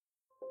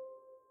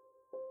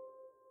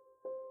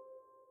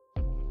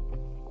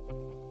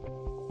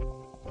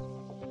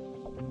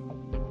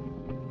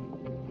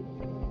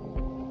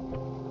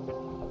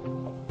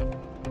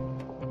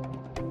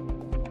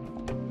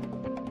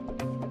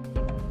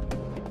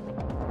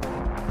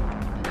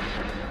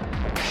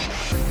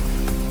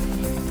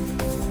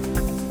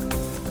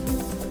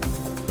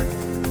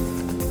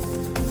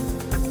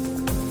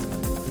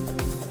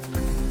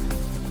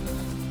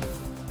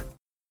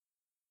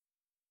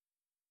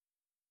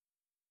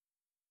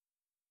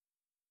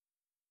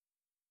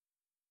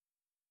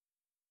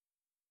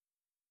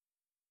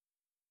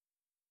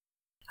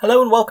Hello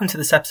and welcome to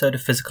this episode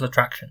of Physical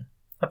Attraction.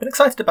 I've been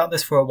excited about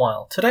this for a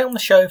while. Today on the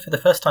show, for the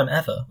first time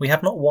ever, we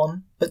have not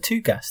one, but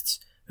two guests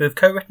who have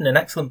co-written an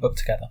excellent book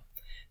together.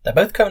 They're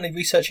both currently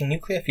researching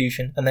nuclear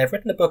fusion, and they have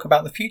written a book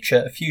about the future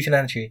of fusion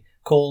energy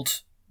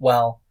called,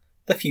 well,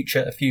 The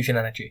Future of Fusion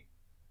Energy.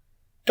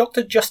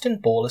 Dr. Justin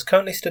Ball is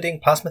currently studying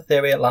plasma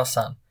theory at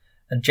Lausanne,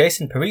 and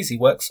Jason Parisi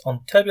works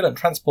on turbulent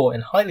transport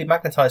in highly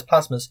magnetised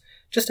plasmas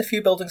just a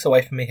few buildings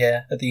away from me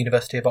here at the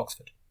University of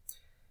Oxford.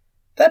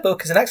 Their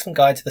book is an excellent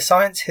guide to the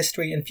science,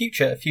 history and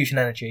future of fusion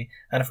energy,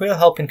 and a real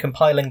help in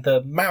compiling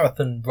the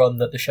marathon run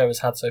that the show has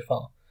had so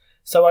far.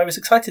 So I was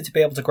excited to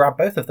be able to grab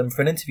both of them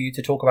for an interview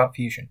to talk about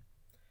fusion.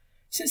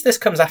 Since this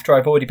comes after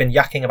I've already been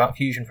yakking about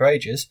fusion for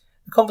ages,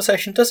 the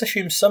conversation does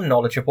assume some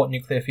knowledge of what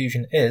nuclear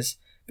fusion is,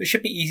 but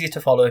should be easy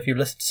to follow if you've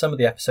listened to some of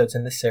the episodes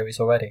in this series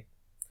already.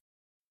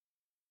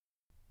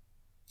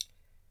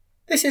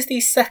 This is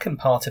the second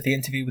part of the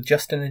interview with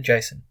Justin and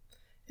Jason.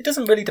 It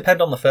doesn't really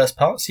depend on the first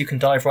part, so you can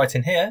dive right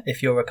in here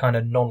if you're a kind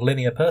of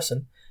non-linear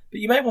person,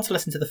 but you may want to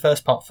listen to the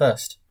first part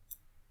first.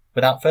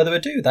 Without further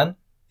ado, then,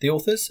 the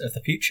authors of The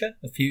Future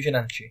of Fusion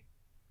Energy.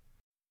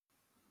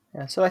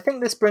 Yeah, so I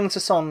think this brings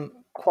us on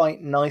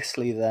quite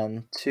nicely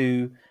then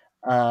to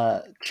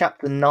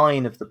chapter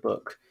 9 of the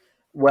book,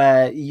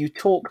 where you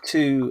talk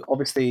to,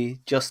 obviously,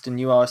 Justin,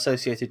 you are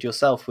associated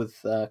yourself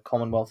with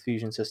Commonwealth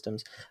Fusion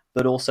Systems,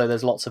 but also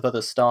there's lots of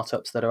other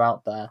startups that are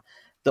out there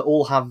that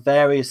all have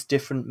various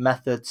different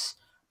methods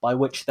by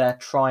which they're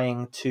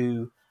trying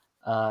to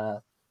I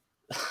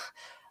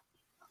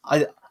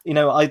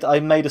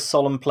made a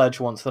solemn pledge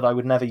once that I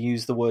would never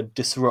use the word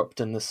disrupt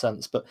in this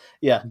sense, but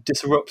yeah,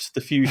 disrupt the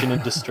fusion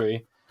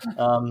industry.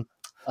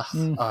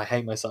 I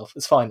hate myself.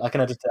 It's fine. I can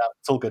edit it out.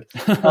 It's all good.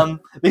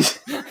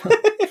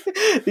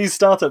 These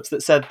startups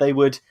that said they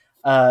would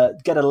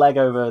get a leg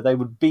over, they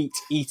would beat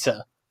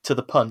ITER to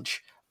the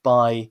punch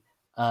by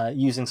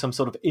using some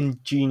sort of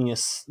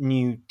ingenious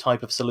new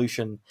type of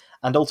solution.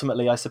 And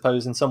ultimately, I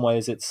suppose in some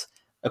ways it's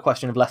a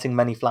question of letting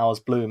many flowers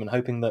bloom and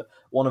hoping that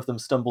one of them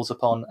stumbles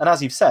upon, and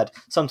as you've said,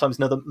 sometimes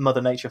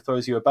Mother Nature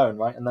throws you a bone,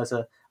 right? And there's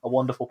a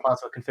wonderful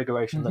plasma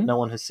configuration that no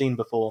one has seen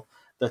before,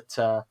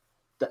 that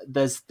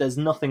there's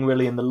nothing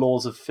really in the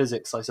laws of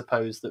physics, I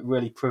suppose, that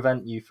really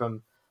prevent you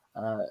from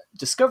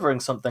discovering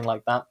something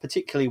like that,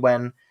 particularly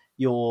when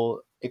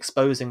you're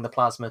exposing the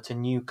plasma to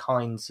new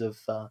kinds of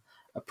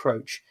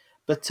approach.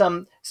 But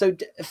so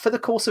for the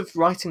course of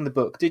writing the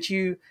book, did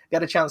you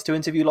get a chance to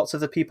interview lots of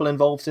the people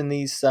involved in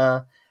these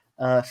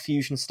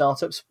fusion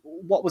startups?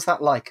 What was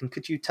that like, and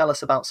could you tell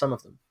us about some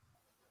of them?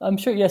 I'm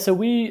sure. Yeah. So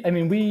we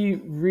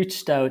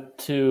reached out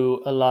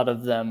to a lot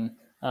of them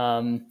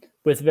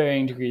with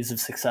varying degrees of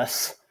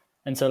success,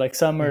 and so like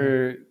some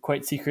are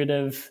quite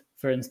secretive.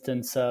 For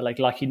instance, like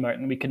Lockheed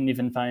Martin, we couldn't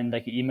even find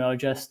like an email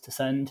address to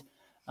send.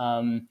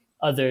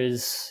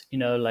 Others,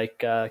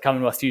 like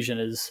Commonwealth Fusion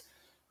is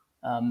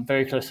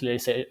very closely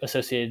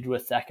associated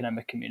with the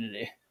academic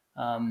community.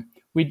 And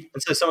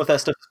so some of their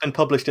stuff has been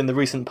published in the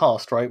recent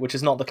past, right? Which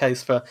is not the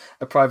case for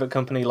a private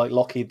company like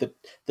Lockheed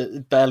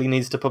that barely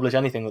needs to publish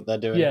anything that they're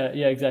doing.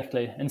 Yeah,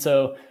 exactly. And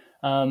so,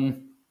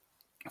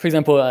 for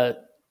example,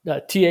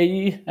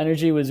 TAE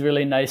Energy was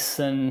really nice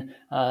and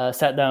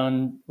sat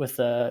down with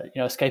a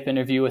Skype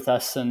interview with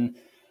us, and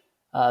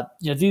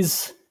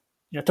these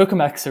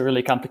tokamaks are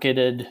really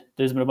complicated.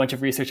 There's been a bunch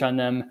of research on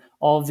them.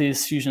 All of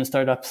these fusion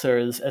startups are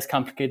as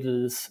complicated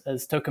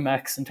as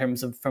tokamaks in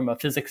terms of from a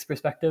physics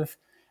perspective.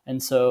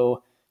 And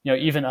so,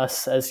 even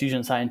us as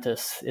fusion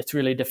scientists, it's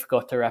really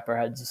difficult to wrap our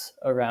heads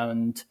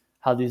around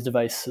how these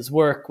devices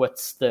work,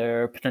 what's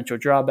their potential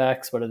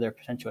drawbacks, what are their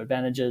potential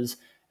advantages.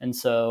 And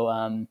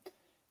so,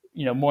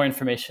 more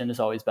information is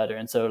always better.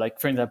 And so, like,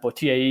 for example,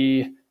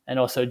 TAE and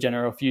also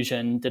General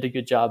Fusion did a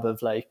good job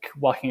of like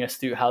walking us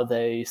through how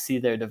they see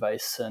their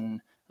device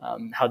and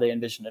how they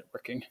envision it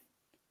working.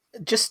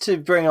 Just to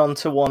bring on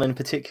to one in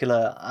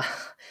particular,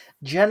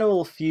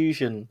 General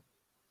Fusion,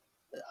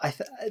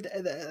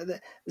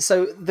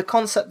 so the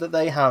concept that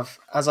they have,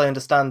 as I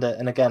understand it,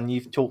 and again,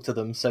 you've talked to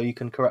them, so you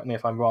can correct me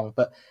if I'm wrong,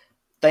 but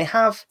they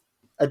have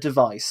a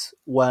device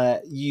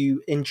where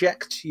you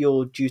inject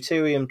your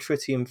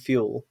deuterium-tritium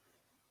fuel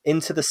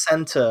into the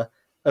center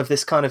of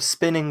this kind of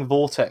spinning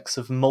vortex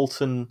of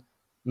molten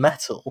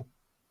metal,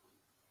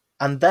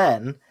 and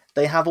then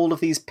they have all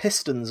of these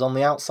pistons on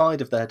the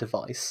outside of their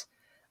device,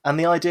 and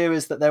the idea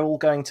is that they're all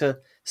going to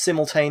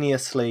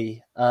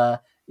simultaneously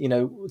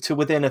to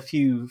within a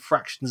few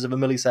fractions of a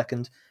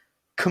millisecond,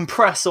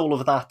 compress all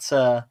of that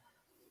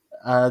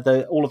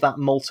all of that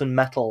molten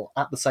metal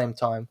at the same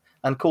time,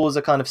 and cause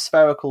a kind of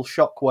spherical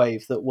shock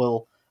wave that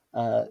will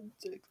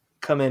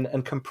come in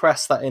and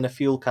compress that in a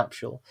fuel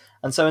capsule.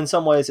 And so in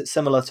some ways it's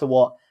similar to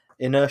what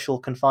inertial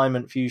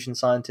confinement fusion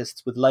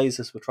scientists with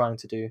lasers were trying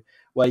to do,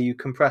 where you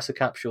compress a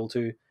capsule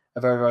to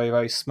a very, very,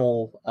 very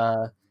small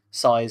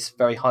size,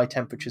 very high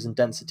temperatures and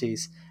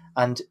densities,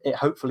 and it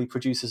hopefully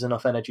produces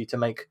enough energy to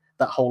make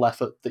that whole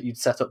effort that you'd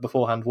set up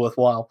beforehand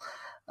worthwhile.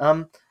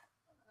 And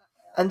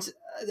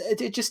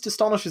it just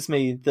astonishes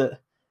me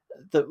that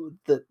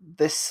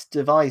this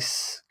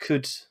device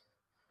could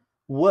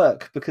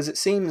work? Because it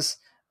seems,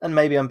 and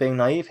maybe I'm being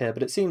naive here,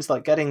 but it seems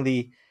like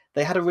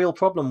they had a real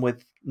problem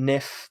with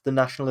NIF, the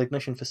National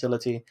Ignition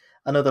Facility,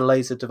 and other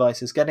laser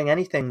devices, getting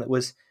anything that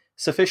was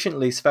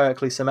sufficiently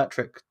spherically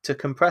symmetric to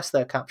compress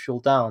their capsule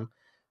down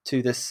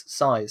to this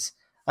size.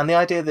 And the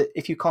idea that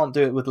if you can't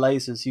do it with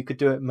lasers, you could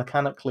do it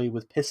mechanically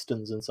with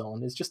pistons and so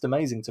on is just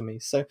amazing to me.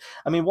 So,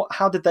 I mean,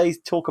 how did they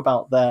talk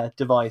about their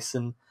device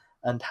and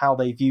how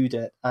they viewed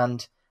it?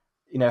 And,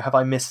 have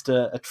I missed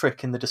a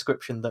trick in the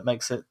description that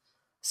makes it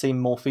seem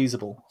more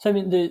feasible? So, I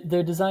mean,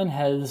 their design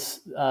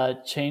has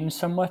changed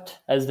somewhat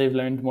as they've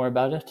learned more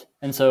about it.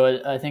 And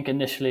so I think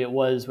initially it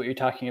was what you're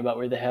talking about,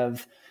 where they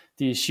have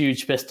these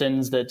huge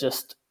pistons that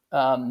just,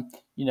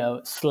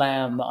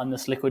 slam on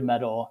this liquid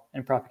metal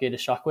and propagate a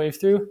shockwave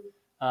through,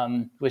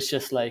 which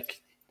just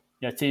like,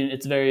 it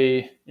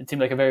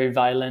seemed like a very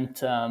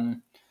violent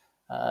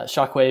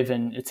shockwave,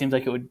 and it seems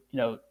like it would,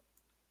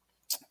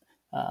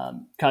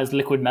 cause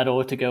liquid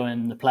metal to go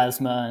in the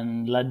plasma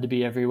and lead to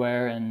be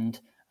everywhere. And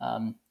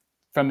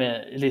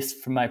at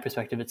least from my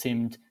perspective, it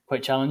seemed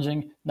quite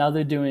challenging. Now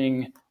they're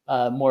doing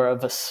more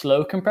of a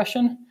slow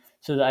compression.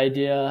 So the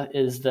idea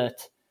is that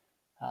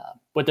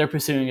what they're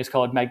pursuing is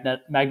called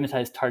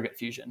magnetized target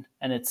fusion,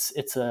 and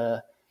it's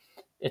a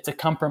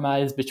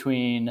compromise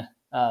between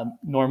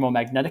normal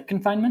magnetic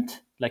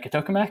confinement, like a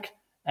tokamak,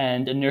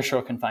 and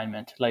inertial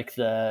confinement, like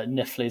the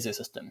NIF laser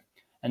system.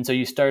 And so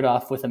you start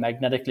off with a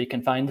magnetically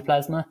confined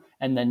plasma,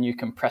 and then you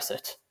compress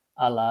it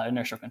a la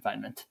inertial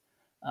confinement.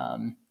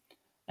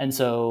 And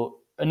so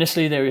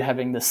initially they were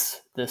having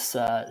this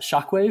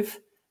shockwave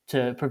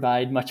to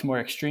provide much more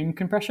extreme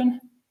compression,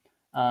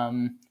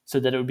 so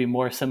that it would be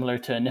more similar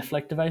to a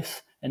NIF-like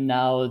device. And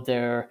now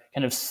they're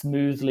kind of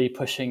smoothly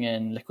pushing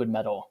in liquid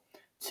metal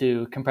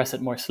to compress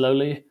it more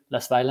slowly,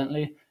 less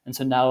violently. And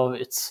so now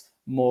it's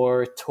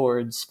more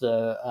towards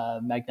the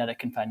magnetic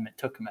confinement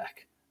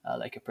tokamak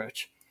like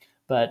approach.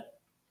 But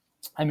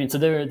I mean, so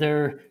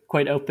they're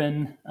quite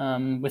open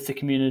with the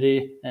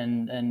community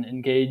and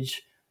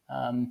engage.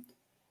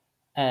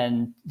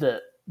 And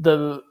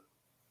the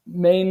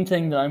main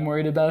thing that I'm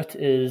worried about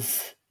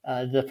is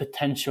the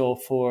potential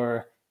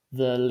for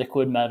the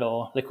liquid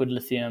metal, liquid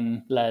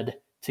lithium, lead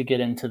to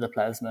get into the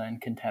plasma and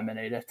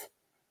contaminate it.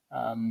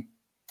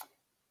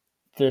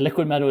 The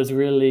liquid metal is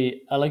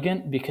really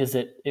elegant because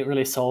it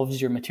really solves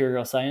your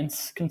material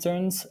science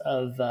concerns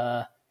of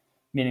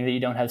meaning that you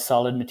don't have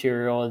solid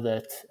material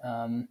that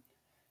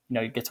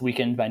gets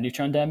weakened by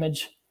neutron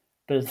damage.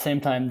 But at the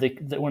same time,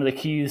 one of the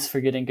keys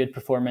for getting good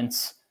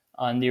performance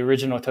on the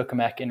original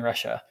tokamak in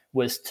Russia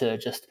was to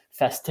just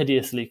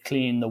fastidiously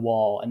clean the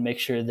wall and make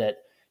sure that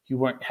you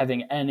weren't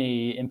having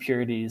any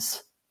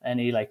impurities,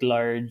 any like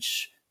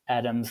large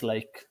atoms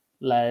like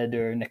lead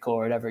or nickel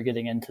or whatever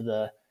getting into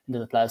the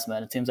plasma.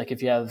 And it seems like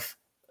if you have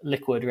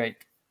liquid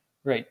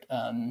right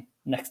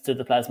next to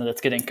the plasma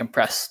that's getting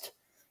compressed,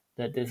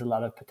 that there's a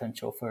lot of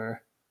potential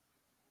for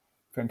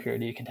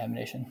impurity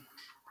contamination.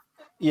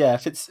 Yeah,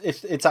 if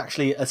it's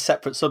actually a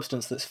separate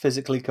substance that's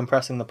physically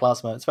compressing the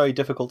plasma, it's very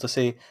difficult to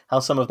see how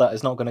some of that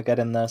is not going to get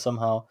in there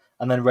somehow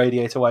and then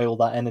radiate away all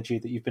that energy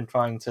that you've been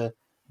trying to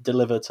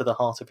deliver to the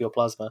heart of your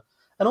plasma.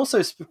 And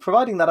also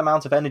providing that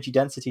amount of energy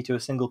density to a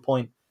single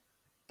point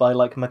by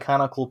like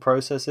mechanical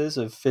processes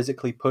of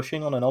physically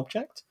pushing on an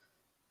object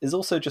is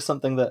also just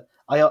something that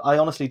I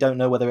honestly don't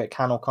know whether it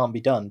can or can't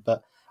be done.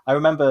 But I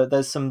remember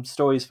there's some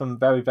stories from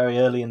very, very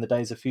early in the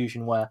days of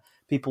fusion where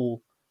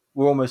people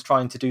were almost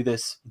trying to do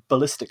this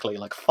ballistically,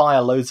 like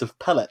fire loads of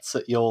pellets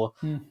at your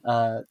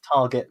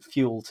target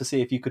fuel to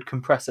see if you could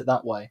compress it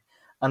that way.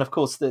 And of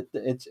course,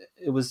 it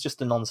was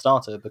just a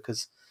non-starter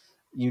because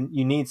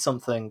you need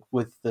something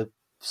with the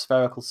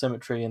spherical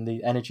symmetry and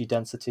the energy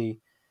density,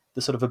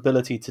 the sort of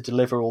ability to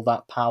deliver all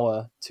that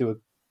power to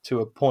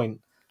a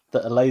point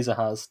that a laser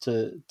has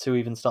to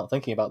even start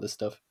thinking about this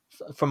stuff,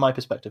 from my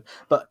perspective.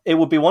 But it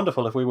would be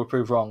wonderful if we were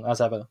proved wrong, as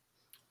ever.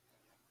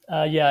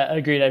 Yeah,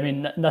 agreed. I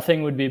mean,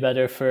 nothing would be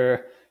better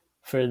for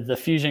the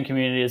fusion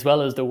community as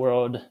well as the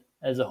world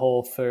as a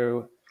whole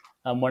for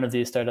one of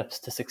these startups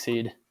to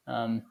succeed.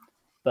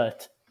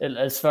 But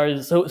as far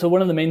as so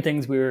one of the main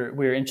things we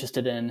were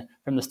interested in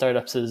from the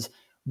startups is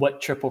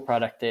what triple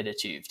product they'd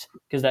achieved,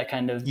 because that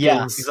kind of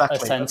gives a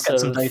sense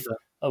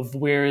of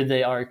where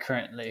they are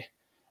currently.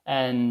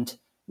 And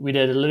we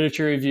did a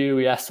literature review,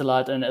 we asked a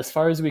lot, and as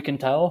far as we can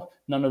tell,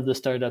 none of the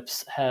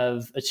startups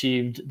have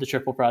achieved the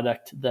triple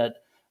product that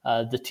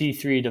the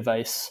T3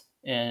 device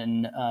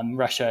in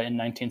Russia in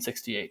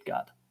 1968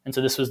 got. And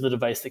so this was the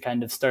device that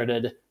kind of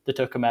started the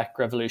tokamak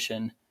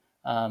revolution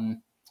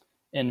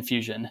in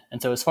fusion.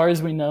 And so as far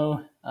as we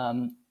know,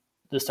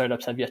 the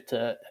startups have yet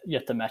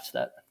to match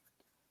that.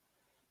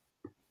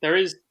 There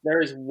is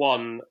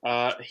one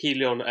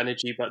Helion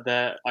Energy, but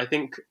I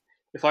think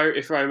if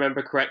I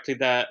remember correctly,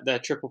 their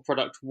triple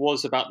product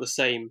was about the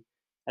same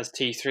as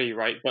T3,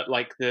 right? But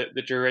like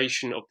the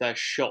duration of their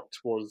shot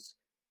was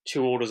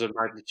 2 orders of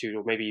magnitude,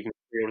 or maybe even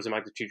 3 orders of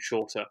magnitude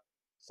shorter.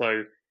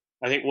 So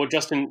I think what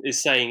Justin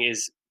is saying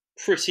is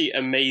pretty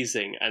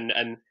amazing, and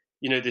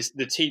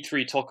the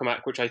T3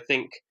 tokamak, which I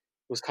think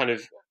was kind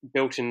of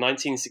built in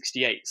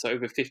 1968, so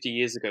over 50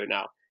 years ago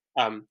now.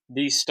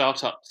 These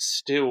startups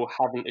still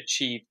haven't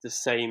achieved the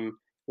same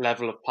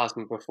level of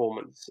plasma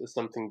performance as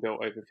something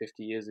built over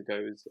 50 years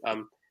ago.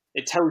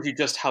 It tells you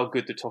just how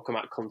good the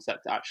tokamak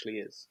concept actually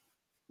is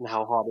and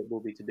how hard it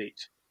will be to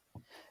beat.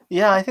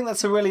 Yeah, I think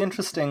that's a really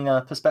interesting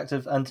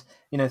perspective, and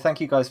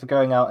thank you guys for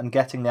going out and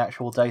getting the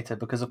actual data,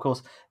 because of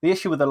course the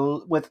issue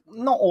with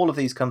not all of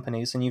these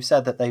companies, and you've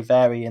said that they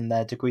vary in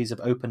their degrees of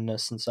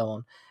openness and so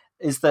on,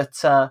 is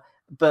that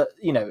but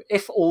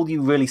if all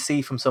you really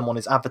see from someone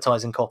is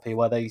advertising copy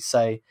where they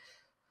say,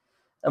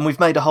 and we've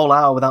made a whole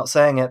hour without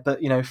saying it, but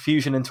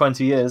fusion in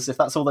 20 years, if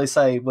that's all they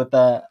say with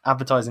their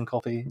advertising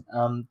copy,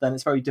 then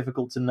it's very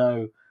difficult to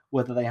know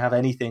whether they have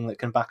anything that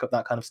can back up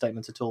that kind of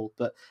statement at all.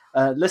 But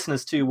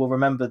listeners too will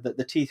remember that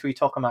the T3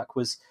 tokamak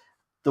was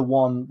the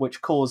one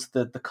which caused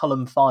the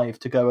Coulomb 5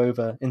 to go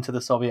over into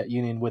the Soviet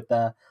Union with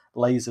their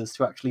lasers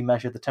to actually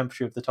measure the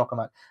temperature of the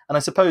tokamak. And I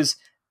suppose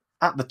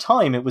at the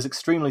time it was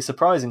extremely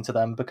surprising to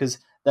them, because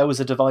there was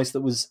a device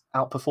that was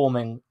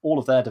outperforming all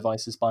of their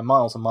devices by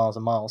miles and miles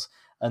and miles,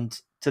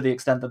 and to the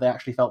extent that they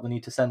actually felt the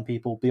need to send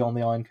people beyond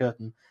the Iron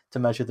Curtain to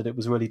measure that it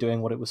was really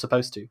doing what it was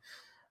supposed to.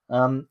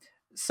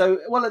 So,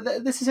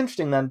 this is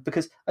interesting then,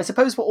 because I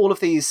suppose what all of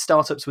these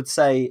startups would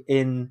say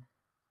in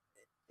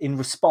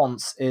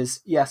response is,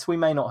 yes, we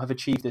may not have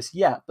achieved this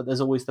yet, but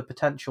there's always the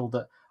potential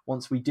that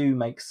once we do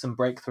make some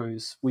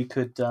breakthroughs, we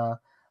could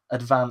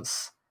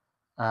advance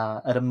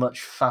at a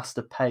much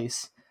faster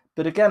pace.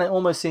 But again, it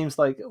almost seems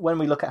like when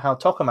we look at how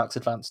tokamaks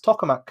advance,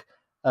 tokamak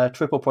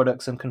triple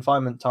products and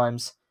confinement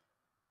times,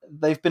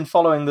 they've been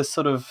following this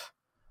sort of,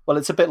 well,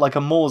 it's a bit like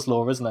a Moore's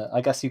law, isn't it?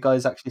 I guess you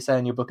guys actually say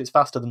in your book it's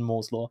faster than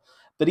Moore's law.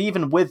 But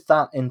even with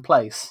that in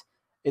place,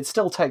 it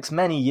still takes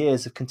many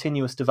years of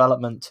continuous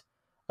development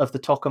of the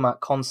tokamak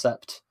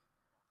concept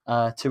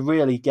to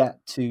really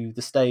get to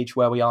the stage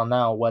where we are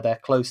now, where they're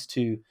close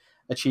to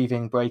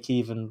achieving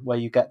break-even, where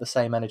you get the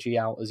same energy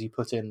out as you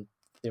put in,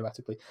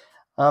 theoretically.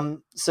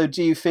 So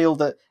do you feel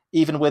that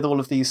even with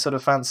all of these sort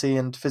of fancy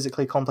and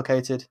physically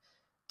complicated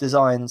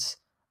designs,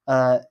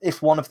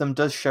 if one of them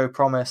does show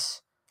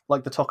promise,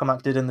 like the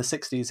tokamak did in the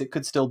 60s, it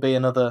could still be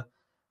another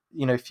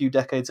few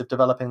decades of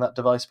developing that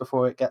device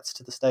before it gets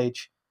to the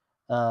stage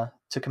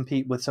to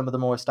compete with some of the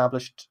more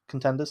established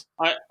contenders?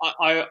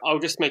 I'll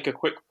just make a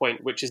quick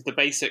point, which is the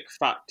basic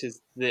fact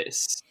is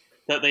this,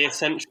 that they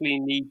essentially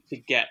need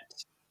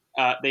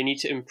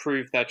to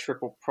improve their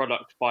triple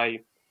product by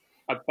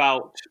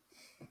about,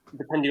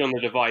 depending on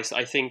the device,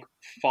 I think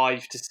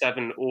 5 to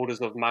 7 orders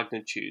of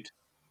magnitude.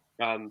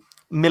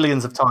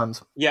 Millions of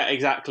times. Yeah,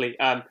 exactly.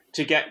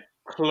 To get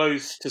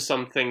close to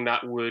something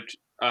that would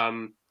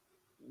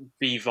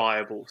be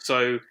viable.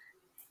 So,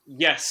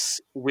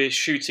 yes, we're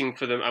shooting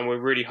for them, and we're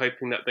really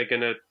hoping that they're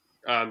going to,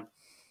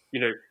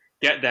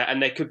 get there.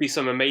 And there could be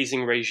some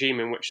amazing regime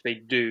in which they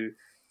do.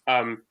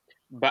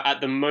 But at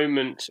the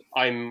moment,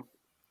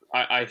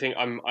 I think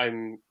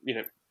I'm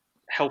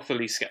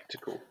healthily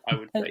skeptical, I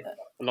would say.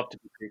 I'd love to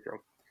be pretty wrong.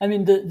 I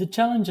mean, the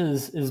challenge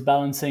is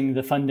balancing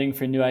the funding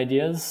for new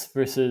ideas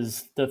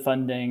versus the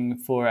funding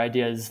for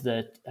ideas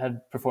that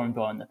have performed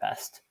well in the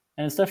past.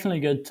 And it's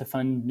definitely good to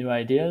fund new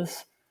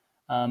ideas.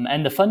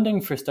 And the funding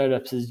for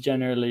startups is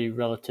generally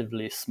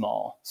relatively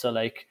small. So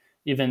like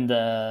even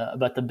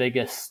about the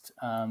biggest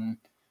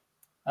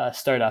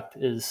startup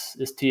is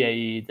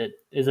TAE, that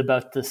is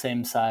about the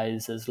same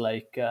size as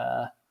like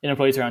it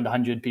employs around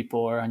 100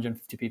 people or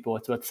 150 people.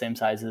 It's about the same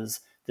size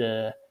as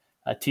the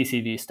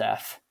TCV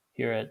staff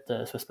here at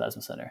the Swiss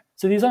Plasma Center.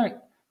 So these aren't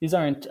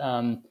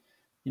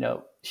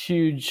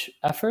huge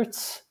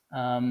efforts,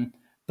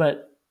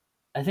 but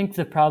I think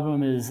the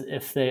problem is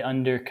if they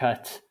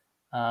undercut,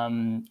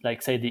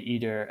 like say the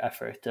ITER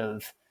effort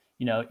of,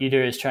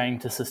 ITER is trying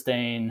to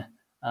sustain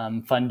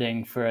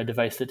funding for a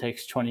device that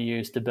takes 20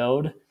 years to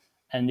build,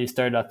 and these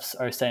startups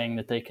are saying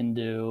that they can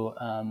do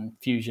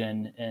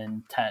fusion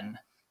in 10,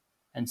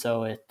 and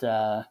so it.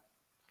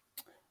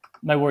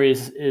 My worry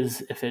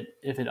is if it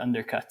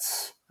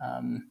undercuts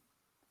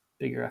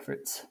bigger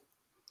efforts.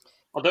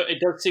 Although it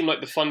does seem like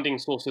the funding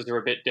sources are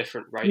a bit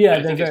different, right? Yeah,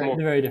 they're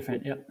very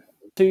different. Yeah.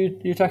 So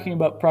you're talking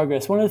about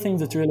progress. One of the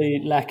things that's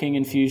really lacking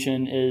in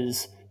fusion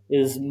is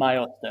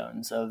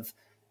milestones of,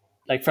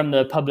 like, from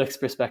the public's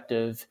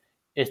perspective,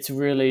 it's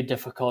really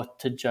difficult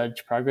to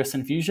judge progress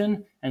in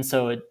fusion, and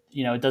so it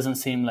doesn't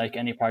seem like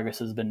any progress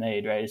has been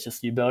made, right? It's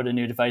just you build a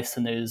new device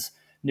and there's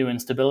new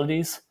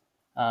instabilities.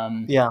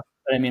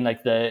 But I mean,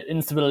 like the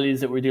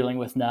instabilities that we're dealing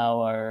with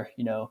now are,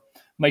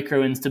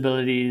 micro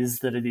instabilities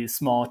that are these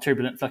small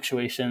turbulent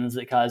fluctuations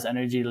that cause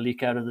energy to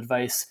leak out of the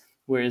device.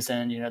 Whereas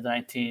in, the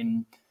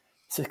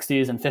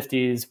 1960s and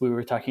 50s, we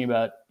were talking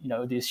about,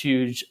 these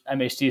huge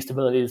MHD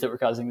stabilities that were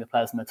causing the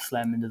plasma to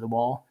slam into the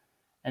wall.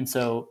 And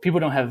so people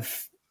don't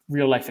have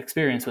real life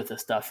experience with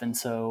this stuff, and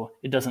so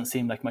it doesn't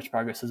seem like much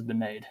progress has been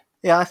made.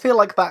 Yeah, I feel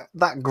like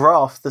that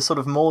graph, the sort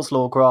of Moore's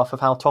law graph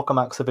of how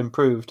tokamaks have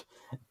improved,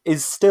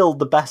 is still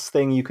the best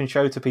thing you can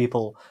show to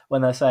people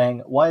when they're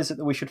saying, why is it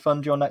that we should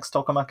fund your next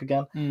tokamak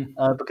again?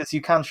 Because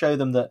you can show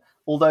them that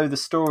although the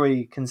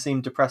story can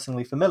seem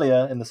depressingly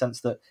familiar in the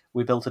sense that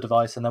we built a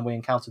device and then we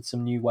encountered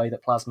some new way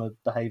that plasma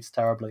behaves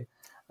terribly,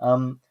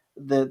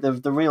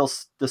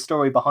 the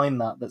story behind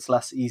that's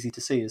less easy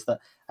to see is that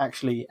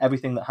actually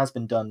everything that has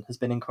been done has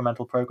been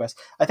incremental progress.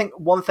 I think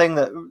one thing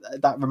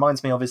that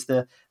reminds me of is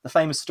the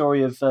famous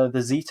story of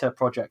the Zeta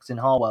project in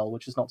Harwell,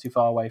 which is not too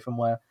far away from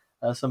where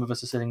some of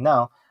us are sitting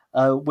now,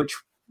 which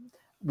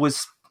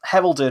was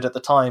heralded at the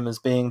time as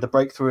being the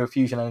breakthrough of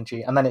fusion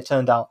energy, and then it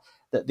turned out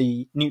that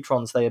the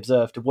neutrons they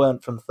observed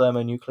weren't from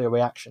thermonuclear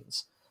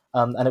reactions,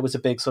 and it was a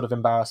big sort of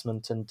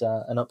embarrassment and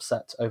an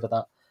upset over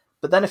that.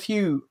 But then a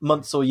few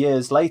months or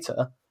years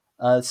later,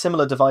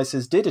 similar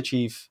devices did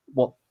achieve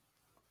what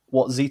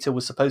Zeta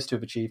was supposed to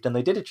have achieved, and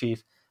they did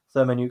achieve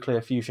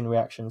thermonuclear fusion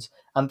reactions.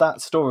 And that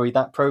story,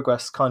 that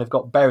progress, kind of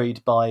got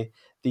buried by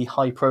the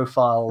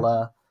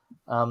high-profile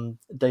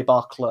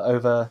debacle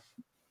over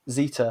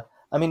Zeta.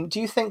 I mean,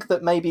 do you think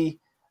that maybe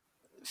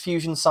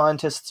fusion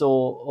scientists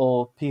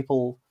or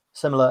people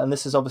similar, and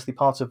this is obviously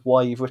part of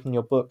why you've written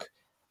your book,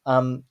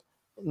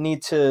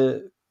 need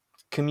to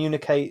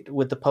communicate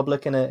with the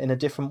public in a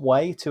different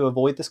way to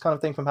avoid this kind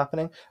of thing from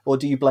happening? Or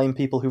do you blame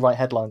people who write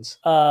headlines?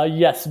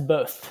 Yes,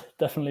 both.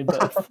 Definitely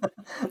both.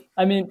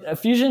 I mean,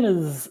 fusion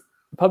is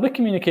public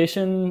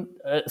communication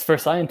for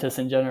scientists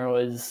in general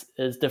is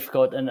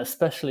difficult, and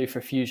especially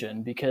for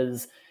fusion,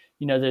 because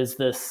there's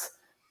this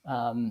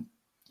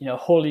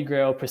holy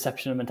grail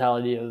perception of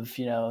mentality of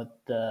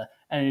the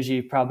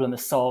energy problem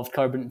is solved,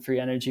 carbon-free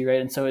energy, right?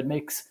 And so it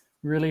makes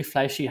really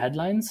flashy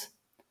headlines,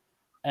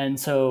 and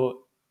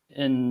so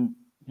in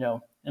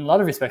a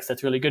lot of respects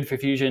that's really good for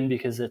fusion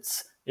because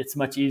it's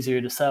much easier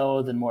to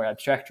sell than more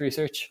abstract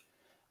research.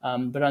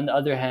 But on the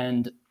other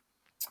hand,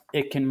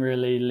 it can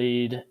really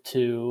lead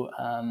to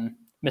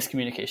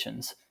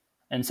miscommunications.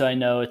 And so I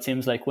know it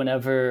seems like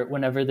whenever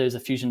there's a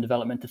fusion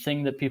development, the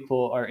thing that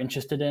people are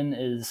interested in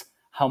is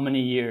how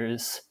many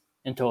years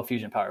until a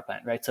fusion power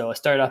plant, right? So a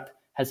startup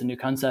has a new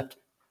concept.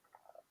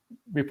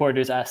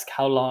 Reporters ask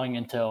how long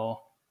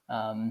until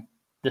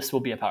this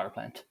will be a power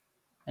plant.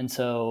 And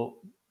so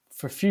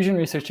for fusion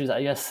researchers,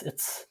 I guess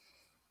it's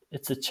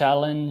a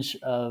challenge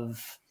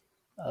of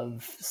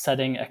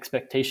setting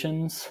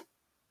expectations.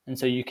 And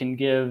so you can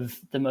give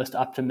the most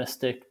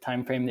optimistic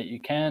time frame that you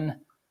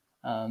can,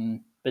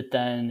 but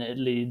then it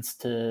leads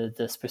to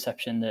this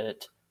perception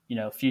that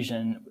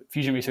fusion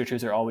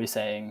researchers are always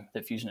saying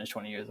that fusion is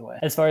 20 years away.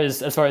 As far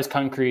as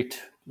concrete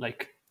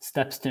like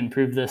steps to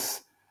improve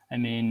this, I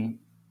mean,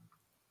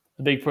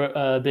 a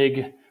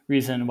big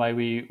reason why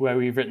we've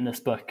written this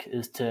book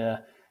is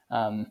to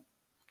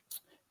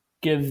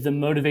give the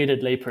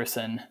motivated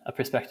layperson a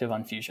perspective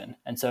on fusion.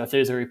 And so if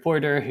there's a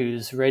reporter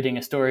who's writing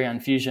a story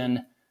on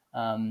fusion,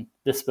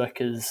 this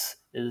book is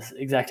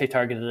exactly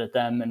targeted at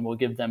them and will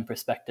give them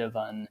perspective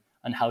on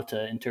how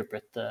to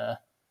interpret the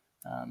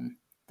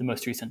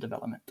most recent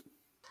development.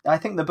 I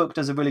think the book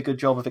does a really good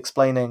job of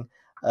explaining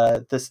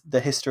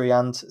the history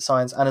and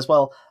science, and as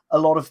well a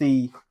lot of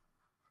the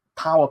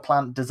power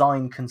plant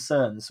design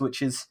concerns,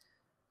 which is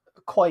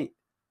quite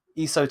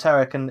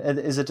esoteric and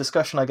is a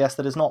discussion, I guess,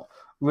 that has not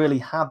really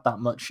had that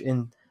much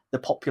in the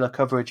popular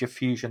coverage of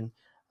fusion.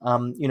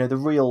 The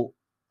real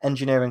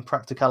engineering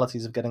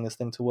practicalities of getting this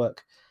thing to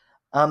work.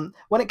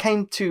 When it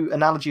came to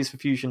analogies for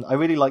fusion, I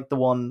really liked the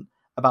one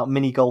about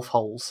mini golf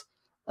holes.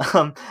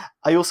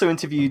 I also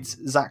interviewed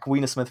Zach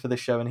Wienersmith for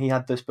this show, and he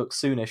had this book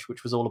Soonish,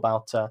 which was all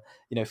about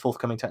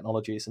forthcoming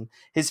technologies. And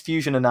his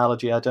fusion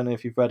analogy, I don't know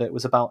if you've read it,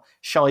 was about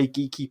shy,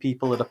 geeky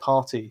people at a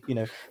party.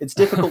 It's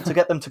difficult to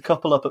get them to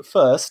couple up at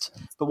first,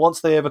 but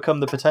once they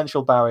overcome the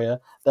potential barrier,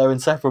 they're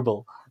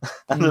inseparable,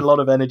 and a lot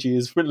of energy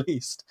is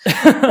released.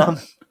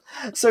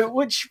 So,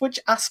 which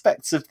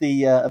aspects of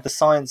the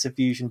science of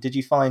fusion did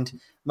you find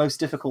most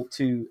difficult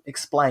to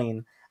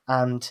explain,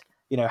 and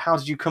how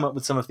did you come up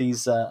with some of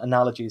these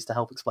analogies to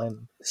help explain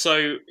them?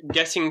 So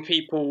getting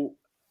people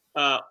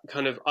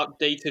kind of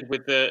updated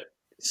with the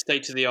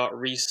state-of-the-art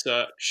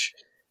research,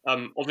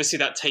 obviously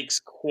that takes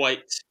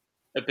quite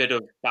a bit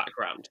of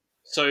background.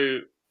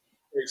 So,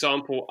 for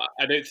example,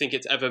 I don't think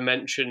it's ever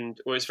mentioned,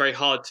 or it's very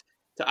hard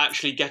to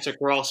actually get a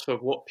grasp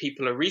of what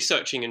people are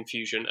researching in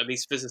fusion, at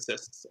least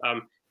physicists,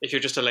 if you're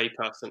just a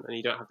layperson and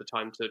you don't have the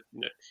time to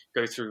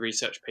go through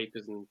research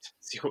papers and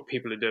see what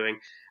people are doing.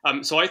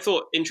 So I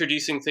thought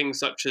introducing things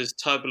such as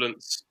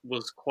turbulence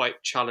was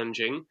quite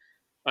challenging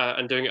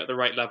and doing it at the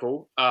right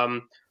level.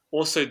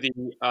 Also, the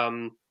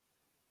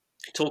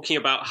talking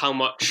about how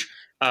much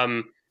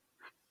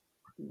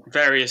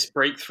various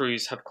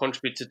breakthroughs have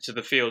contributed to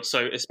the field.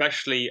 So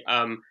especially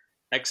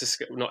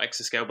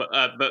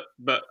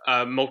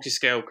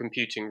multi-scale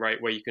computing, right,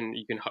 where you can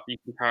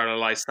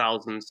parallelize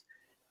thousands,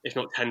 if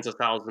not tens of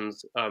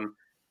thousands,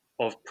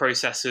 of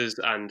processes,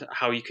 and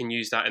how you can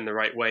use that in the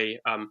right way.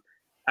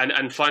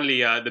 And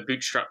finally, the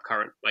bootstrap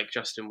current, like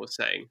Justin was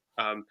saying,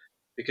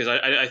 because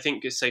I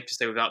think it's safe to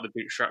say without the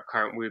bootstrap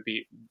current, we would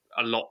be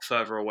a lot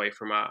further away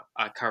from our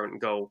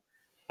current goal.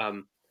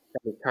 That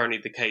is currently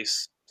the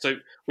case. So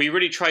we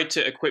really tried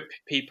to equip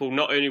people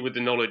not only with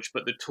the knowledge,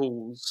 but the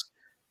tools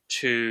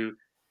to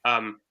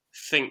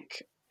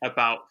think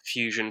about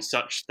fusion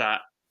such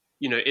that,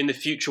 in the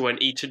future when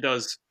ITER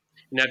does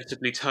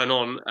inevitably turn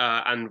on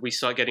and we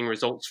start getting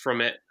results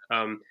from it,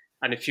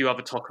 and a few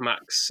other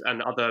tokamaks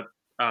and other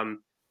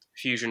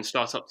fusion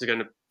startups are going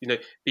to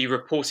be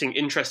reporting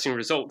interesting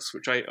results,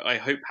 which I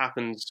hope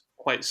happens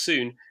quite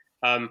soon.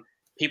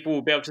 People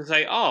will be able to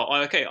say,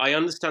 oh, okay, I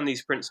understand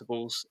these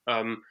principles,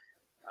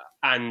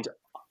 and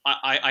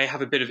I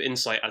have a bit of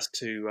insight as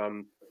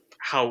to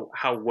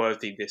how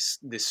worthy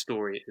this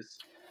story is.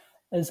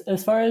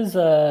 As far as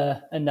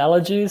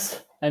analogies,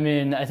 I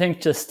mean, I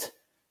think just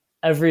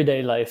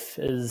everyday life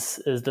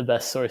is the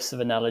best source of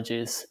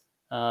analogies.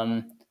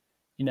 I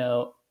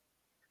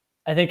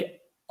think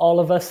all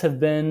of us have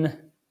been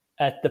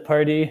at the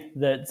party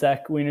that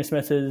Zach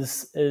Weinersmith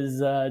is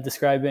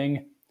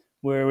describing,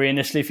 where we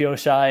initially feel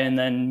shy and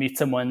then meet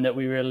someone that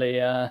we really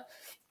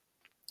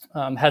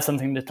have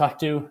something to talk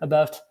to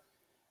about.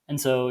 And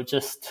so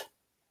just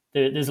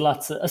there's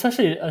lots,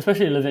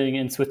 especially living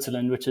in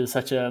Switzerland, which is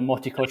such a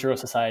multicultural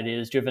society,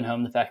 has driven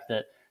home the fact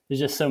that there's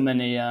just so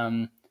many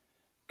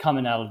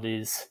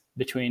commonalities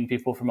between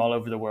people from all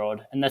over the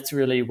world. And that's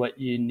really what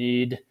you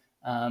need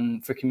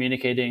for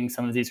communicating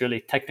some of these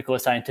really technical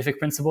scientific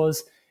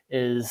principles,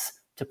 is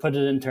to put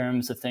it in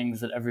terms of things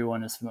that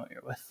everyone is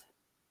familiar with.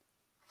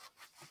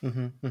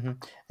 Mm-hmm, mm-hmm.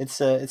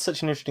 It's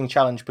such an interesting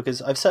challenge,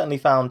 because I've certainly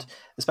found,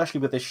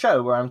 especially with this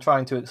show where I'm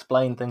trying to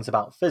explain things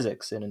about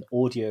physics in an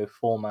audio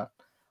format,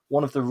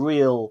 one of the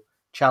real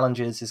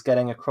challenges is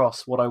getting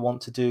across what I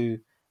want to do,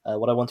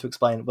 what I want to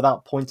explain,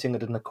 without pointing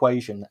at an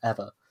equation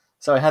ever.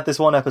 So I had this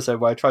one episode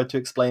where I tried to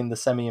explain the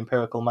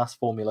semi-empirical mass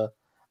formula,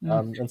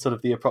 and sort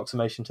of the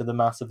approximation to the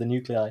mass of the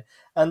nuclei.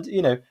 And,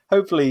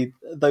 hopefully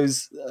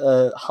those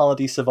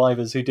hardy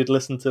survivors who did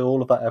listen to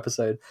all of that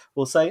episode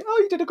will say, oh,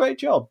 you did a great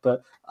job.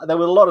 But there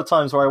were a lot of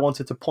times where I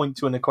wanted to point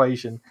to an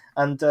equation.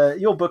 And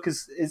your book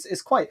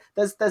is quite...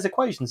 There's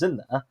equations in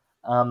there,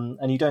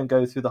 and you don't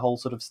go through the whole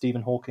sort of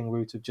Stephen Hawking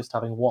route of just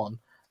having one.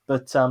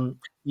 But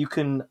you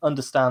can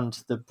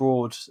understand the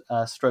broad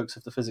strokes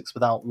of the physics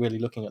without really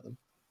looking at them.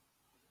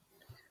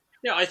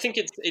 Yeah, I think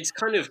it's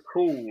kind of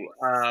cool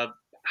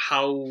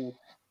how,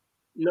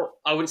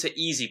 I wouldn't say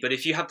easy, but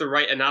if you have the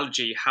right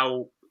analogy,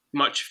 how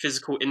much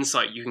physical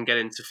insight you can get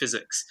into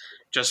physics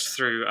just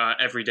through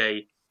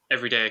everyday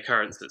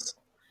occurrences.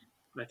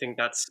 I think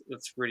that's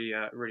really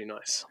really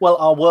nice. Well,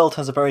 our world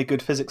has a very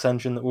good physics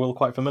engine that we're all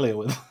quite familiar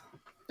with.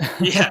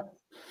 Yeah.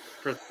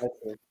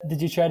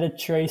 Did you try to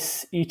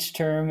trace each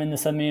term in the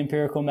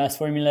semi-empirical mass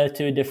formula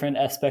to a different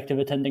aspect of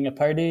attending a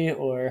party,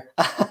 or?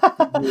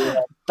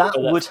 That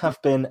would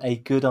have been a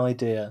good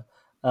idea.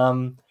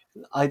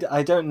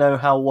 I don't know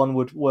how one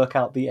would work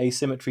out the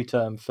asymmetry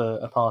term for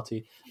a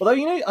party.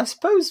 Although, I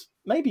suppose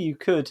maybe you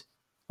could,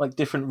 like,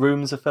 different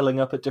rooms are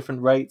filling up at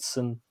different rates,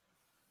 and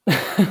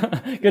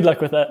good luck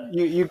with that.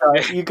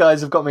 You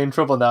guys have got me in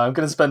trouble now. I'm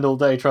going to spend all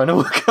day trying to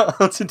work out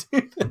how to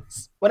do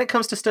this. When it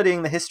comes to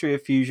studying the history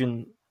of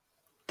fusion,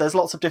 there's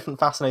lots of different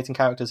fascinating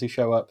characters who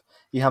show up.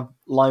 You have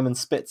Lyman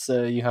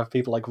Spitzer, you have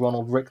people like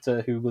Ronald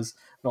Richter, who was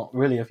not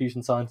really a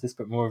fusion scientist,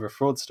 but more of a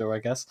fraudster, I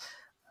guess.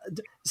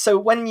 So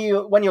when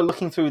you're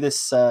looking through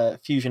this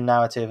fusion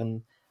narrative,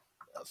 and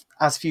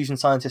as fusion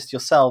scientists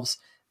yourselves,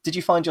 did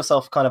you find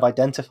yourself kind of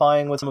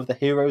identifying with some of the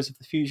heroes of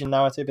the fusion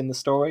narrative in the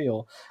story,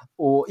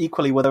 or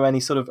equally, were there any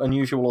sort of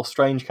unusual or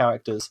strange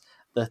characters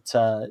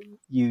that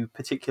you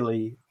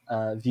particularly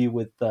view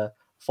with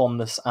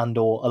fondness and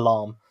or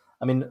alarm?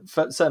 I mean,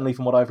 certainly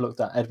from what I've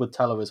looked at, Edward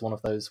Teller is one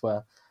of those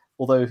where,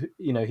 although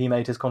he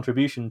made his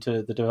contribution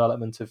to the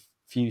development of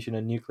fusion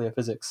and nuclear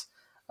physics,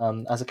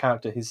 as a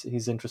character,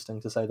 he's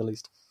interesting to say the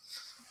least.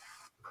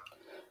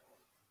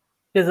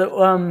 Yeah,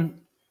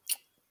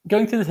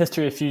 going through the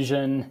history of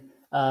fusion,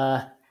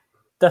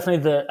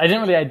 definitely I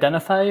didn't really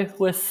identify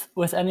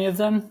with any of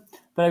them,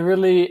 but I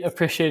really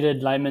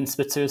appreciated Lyman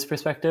Spitzer's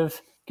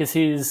perspective, because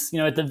he's,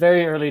 at the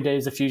very early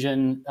days of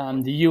fusion,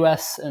 the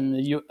US and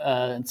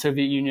the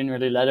Soviet Union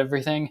really led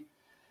everything.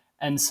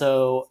 And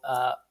so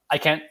I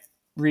can't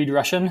read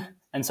Russian,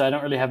 and so I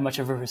don't really have much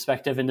of a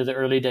perspective into the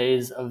early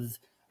days of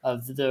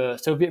the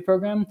Soviet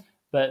program.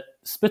 But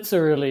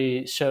Spitzer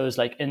really shows,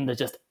 like,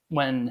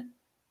 when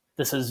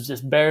this is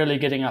just barely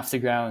getting off the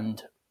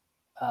ground,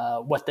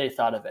 what they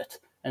thought of it.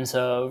 And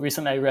so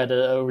recently I read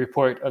a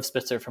report of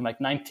Spitzer from like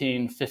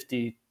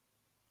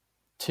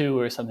 1952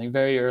 or something,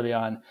 very early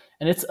on,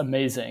 and it's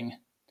amazing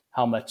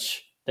how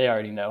much they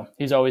already know.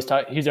 He's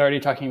already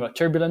talking about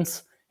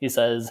turbulence. He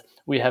says,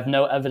 we have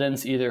no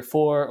evidence either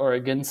for or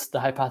against the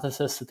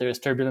hypothesis that there is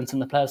turbulence in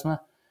the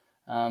plasma.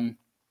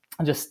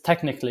 Just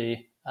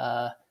technically,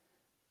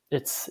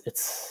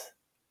 it's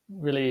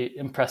really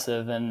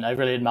impressive, and I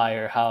really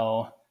admire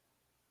how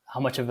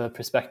much of a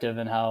perspective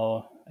and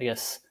how, I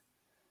guess,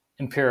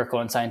 empirical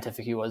and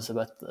scientific he was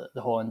about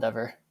the whole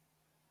endeavor.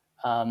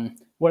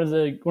 One of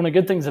the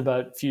good things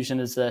about fusion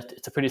is that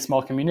it's a pretty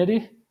small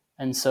community,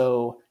 and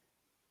so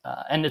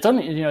and it's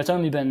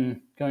only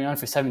been going on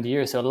for 70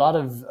 years. So a lot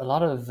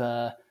of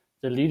the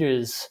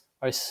leaders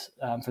are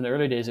from the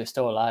early days are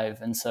still alive,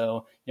 and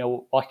so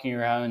walking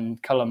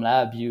around Cullum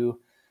Lab,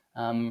 you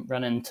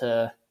run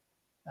into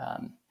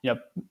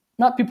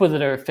not people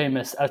that are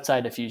famous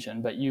outside of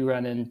fusion, but you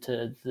run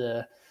into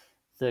the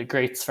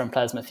greats from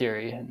plasma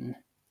theory, and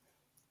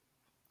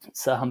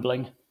it's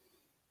humbling.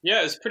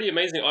 Yeah, it's pretty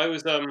amazing. I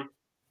was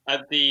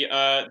at the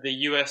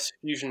US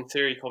Fusion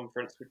Theory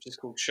Conference, which is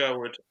called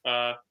Sherwood,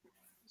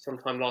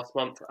 sometime last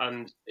month,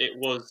 and it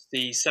was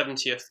the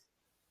 70th.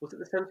 Was it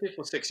the 70th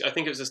or 60th? I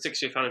think it was the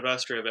 60th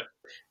anniversary of it.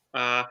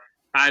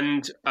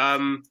 And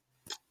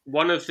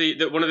one of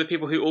the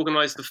people who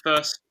organised the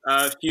first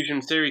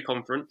Fusion Theory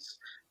Conference,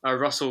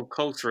 Russell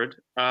Coulthard,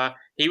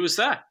 he was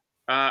there,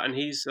 and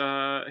he's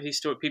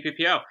still at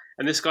PPPL.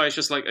 And this guy is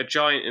just like a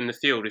giant in the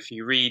field. If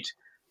you read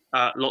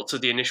lots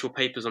of the initial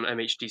papers on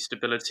MHD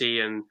stability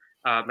and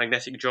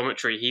magnetic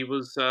geometry, he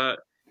was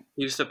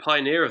the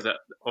pioneer of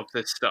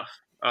this stuff.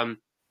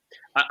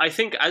 I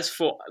think, as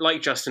for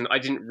like Justin, I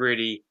didn't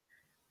really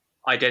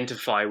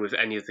identify with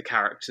any of the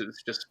characters,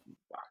 just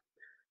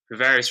for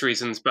various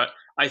reasons. But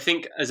I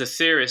think, as a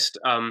theorist,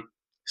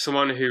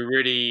 someone who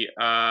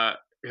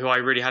I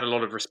really had a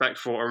lot of respect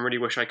for and really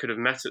wish I could have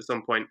met at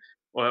some point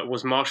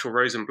was Marshall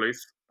Rosenbluth.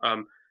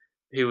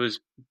 He was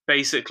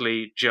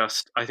basically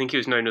I think he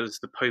was known as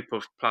the Pope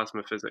of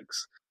plasma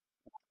physics.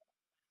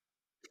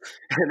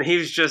 And he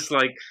was just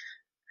like,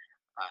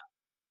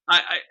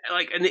 I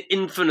like an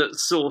infinite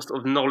source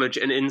of knowledge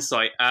and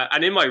insight.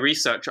 And in my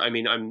research, I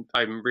mean,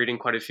 I'm reading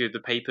quite a few of the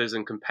papers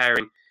and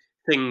comparing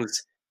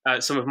things,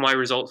 some of my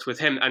results with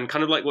him, and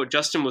kind of like what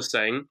Justin was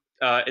saying,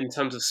 in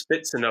terms of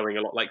Spitzer knowing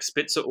a lot. Like,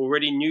 Spitzer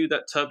already knew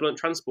that turbulent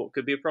transport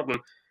could be a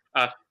problem.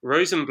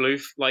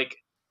 Rosenbluth,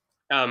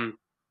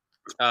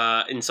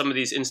 in some of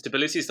these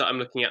instabilities that I'm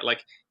looking at,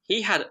 like,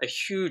 he had a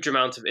huge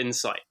amount of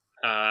insight.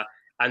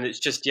 And it's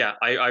just,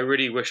 I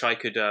really wish I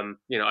could,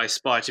 I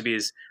aspire to be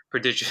as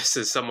prodigious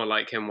as someone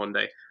like him one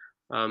day.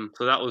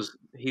 So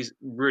he's a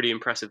really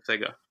impressive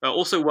figure.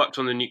 Also worked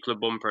on the nuclear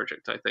bomb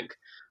project, I think.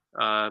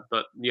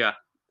 But yeah,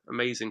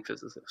 amazing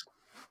physicist.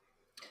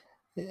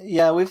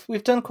 Yeah,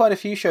 we've done quite a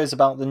few shows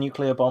about the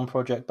nuclear bomb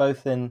project,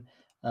 both in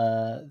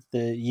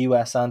the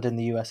US and in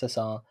the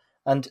USSR.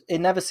 And it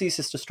never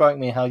ceases to strike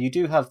me how you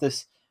do have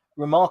this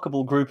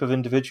remarkable group of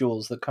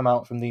individuals that come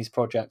out from these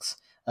projects.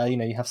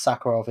 You have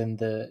Sakharov in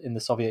the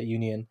Soviet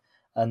Union,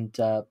 and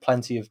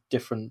plenty of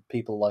different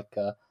people like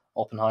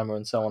Oppenheimer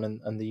and so on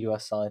in the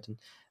US side. And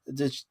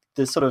there's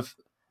sort of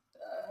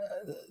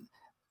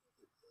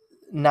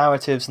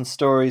narratives and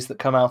stories that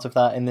come out of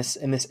that in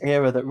this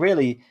era that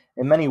really,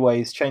 in many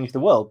ways, changed the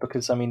world.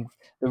 Because I mean,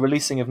 the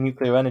releasing of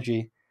nuclear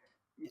energy.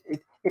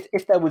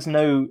 If there was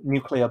no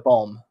nuclear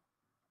bomb,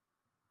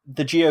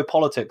 the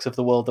geopolitics of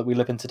the world that we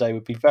live in today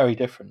would be very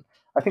different.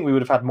 I think we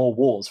would have had more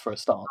wars for a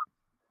start.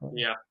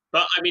 Yeah,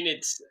 but I mean,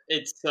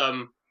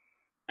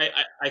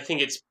 I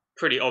think it's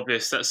pretty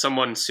obvious that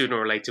someone sooner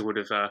or later would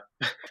have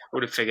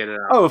figured it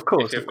out. Oh, of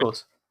course.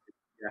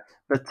 Yeah.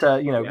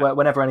 But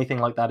whenever anything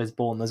like that is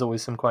born, there's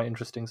always some quite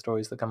interesting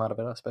stories that come out of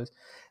it, I suppose.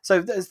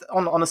 So,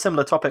 on a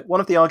similar topic, one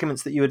of the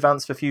arguments that you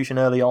advanced for fusion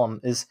early on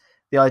is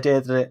the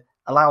idea that it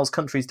allows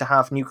countries to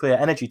have nuclear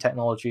energy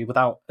technology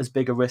without as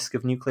big a risk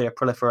of nuclear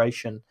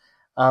proliferation.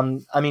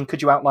 I mean,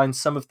 could you outline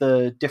some of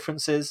the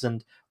differences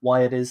and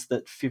why it is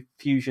that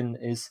fusion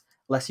is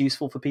less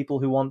useful for people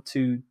who want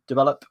to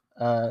develop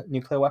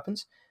nuclear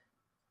weapons?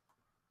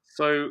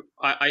 So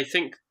I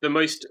think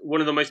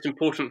one of the most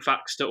important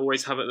facts to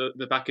always have at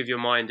the back of your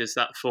mind is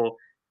that for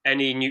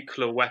any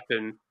nuclear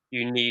weapon,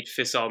 you need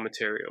fissile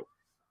material.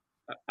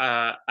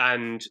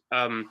 And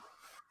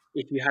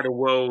if you had a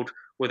world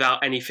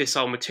without any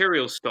fissile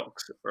material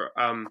stocks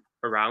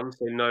around,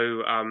 so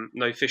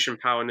no fission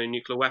power, no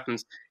nuclear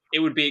weapons, it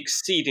would be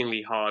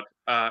exceedingly hard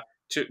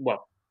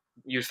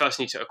you'd first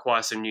need to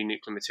acquire some new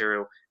nuclear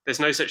material. There's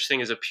no such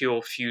thing as a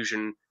pure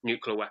fusion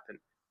nuclear weapon.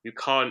 You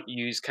can't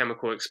use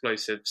chemical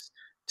explosives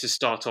to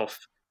start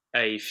off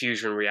a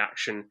fusion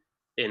reaction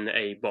in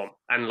a bomb.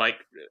 And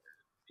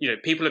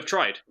people have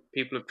tried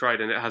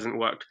and it hasn't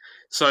worked.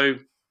 So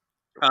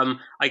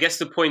I guess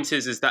the point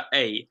is that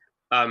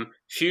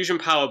fusion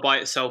power by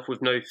itself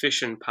with no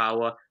fission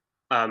power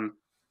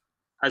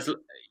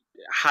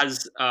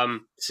has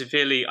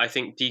severely, I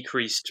think,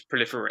 decreased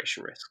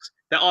proliferation risks.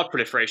 There are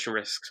proliferation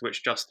risks,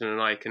 which Justin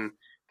and I can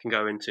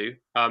go into.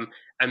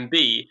 And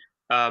B,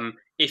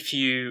 if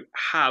you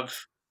have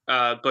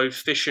both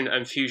fission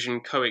and fusion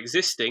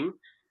coexisting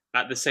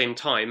at the same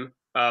time,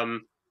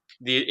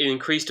 the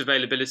increased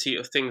availability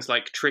of things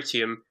like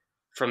tritium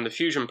from the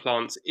fusion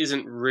plants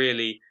isn't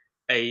really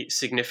a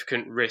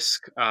significant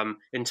risk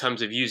in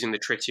terms of using the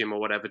tritium or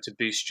whatever to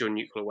boost your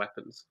nuclear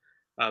weapons.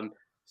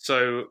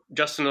 So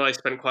Justin and I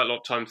spent quite a lot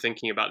of time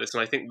thinking about this,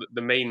 and I think that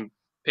the main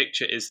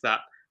picture is that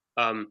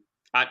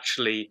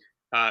actually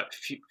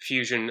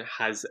fusion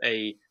has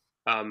a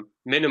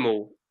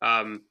minimal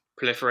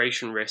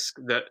proliferation risk.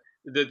 That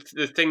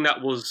the thing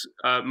that was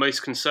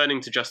most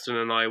concerning to Justin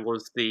and I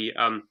was the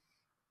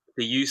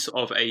use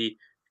of a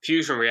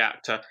fusion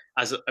reactor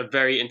as a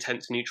very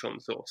intense neutron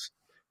source.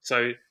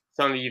 So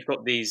suddenly you've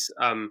got these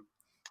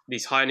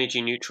high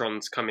energy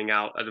neutrons coming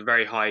out at a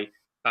very high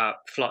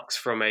flux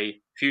from a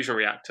fusion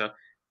reactor,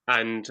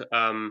 and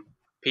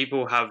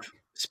people have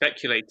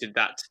speculated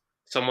that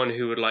someone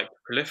who would like to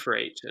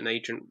proliferate, an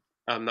agent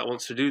that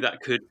wants to do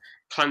that, could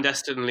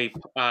clandestinely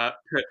put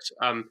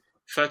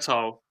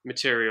fertile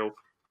material,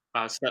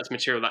 so that's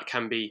material that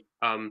can be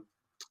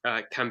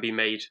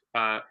made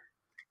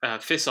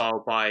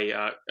fissile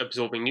by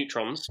absorbing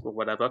neutrons or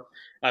whatever.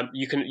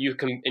 You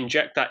can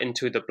inject that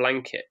into the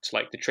blanket,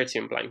 like the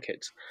tritium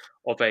blanket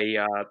of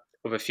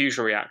a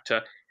fusion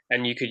reactor,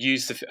 and you could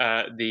use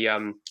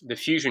the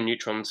fusion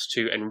neutrons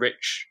to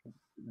enrich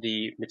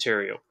the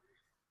material.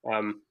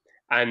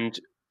 And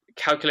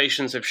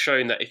calculations have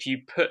shown that if you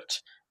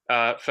put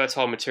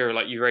fertile material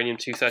like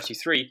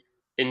uranium-233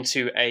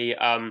 into a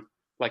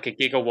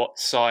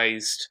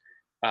gigawatt-sized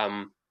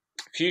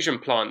fusion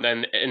plant,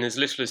 then in as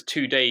little as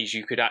 2 days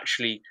you could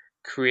actually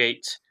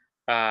create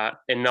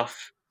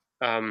enough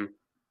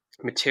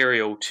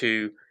material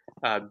to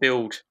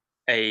build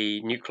a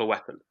nuclear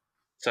weapon.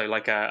 So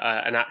like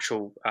an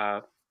actual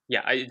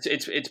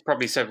it's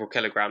probably several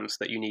kilograms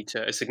that you need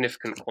to. A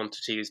significant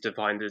quantity is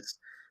defined as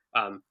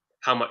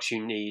how much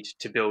you need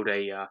to build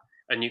a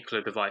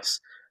nuclear device.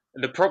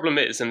 The problem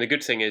is, and the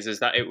good thing is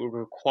that it will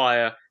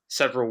require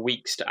several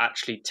weeks to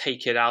actually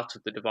take it out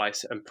of the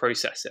device and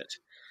process it.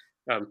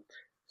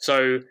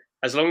 So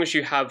as long as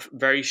you have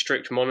very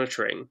strict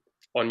monitoring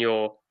on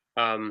your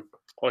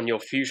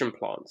fusion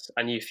plants,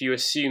 and if you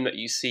assume that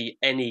you see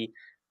any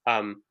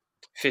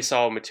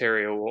fissile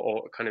material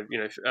or kind of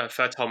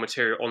fertile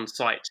material on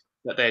site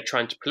that they're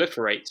trying to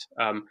proliferate,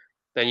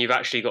 then you've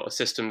actually got a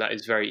system that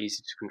is very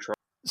easy to control.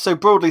 So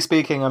broadly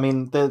speaking, I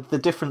mean, the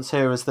difference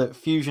here is that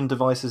fusion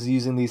devices are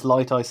using these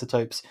light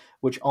isotopes,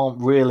 which aren't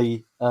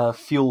really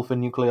fuel for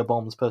nuclear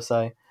bombs per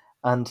se,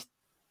 and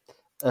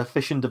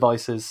fission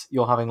devices,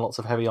 you're having lots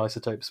of heavy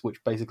isotopes,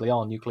 which basically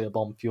are nuclear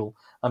bomb fuel.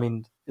 I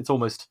mean, it's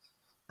almost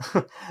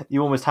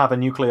you almost have a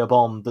nuclear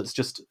bomb that's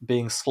just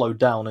being slowed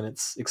down in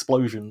its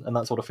explosion, and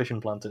that's what a fission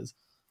plant is.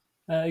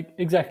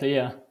 Exactly,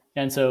 yeah.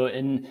 And so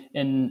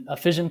in a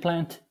fission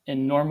plant,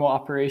 in normal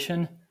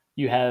operation,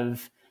 you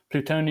have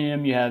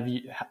plutonium, you have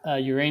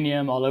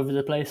uranium all over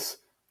the place.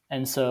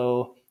 And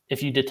so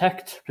if you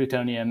detect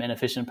plutonium in a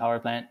fission power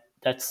plant,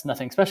 that's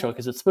nothing special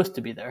because it's supposed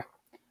to be there.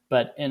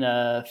 But in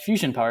a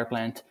fusion power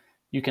plant,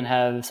 you can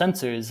have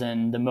sensors,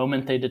 and the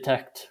moment they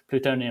detect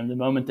plutonium, the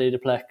moment they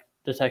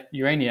detect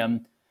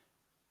uranium,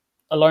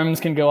 alarms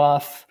can go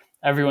off.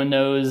 Everyone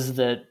knows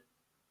that,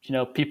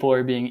 people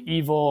are being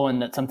evil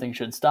and that something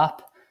should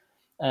stop.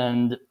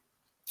 And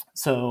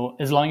so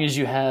as long as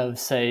you have,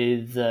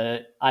 say,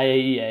 the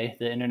IAEA,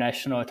 the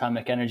International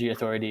Atomic Energy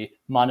Authority,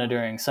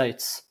 monitoring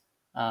sites,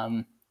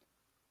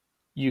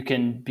 you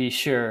can be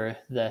sure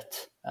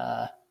that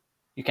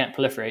you can't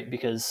proliferate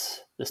because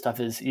the stuff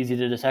is easy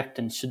to detect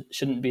and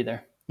shouldn't be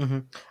there. Mm-hmm.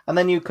 And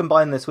then you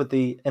combine this with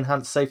the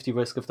enhanced safety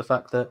risk of the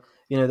fact that,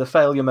 the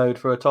failure mode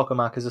for a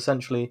tokamak is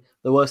essentially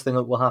the worst thing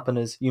that will happen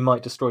is you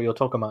might destroy your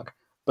tokamak,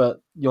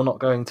 but you're not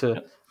going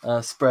to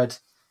spread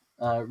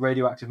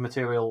radioactive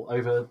material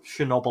over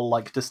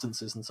Chernobyl-like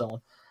distances and so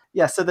on.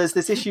 Yeah, so there's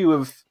this issue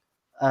of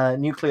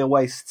nuclear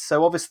waste.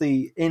 So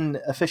obviously in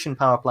a fission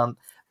power plant,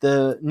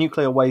 the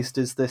nuclear waste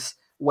is this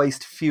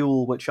waste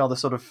fuel, which are the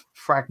sort of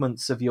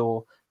fragments of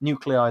your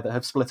nuclei that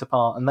have split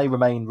apart, and they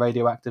remain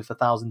radioactive for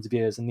thousands of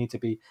years and need to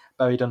be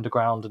buried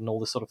underground and all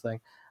this sort of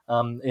thing,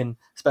 in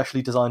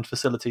specially designed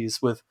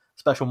facilities with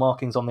special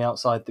markings on the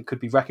outside that could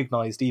be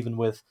recognized even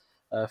with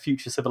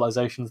future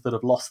civilizations that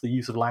have lost the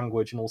use of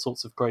language, and all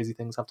sorts of crazy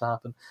things have to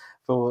happen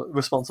for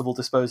responsible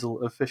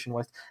disposal of fission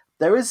waste.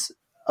 There is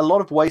a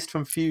lot of waste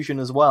from fusion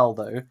as well,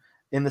 though,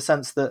 in the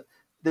sense that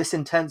this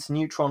intense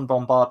neutron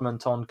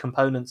bombardment on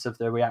components of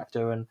the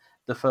reactor and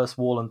the first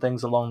wall and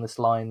things along this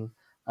line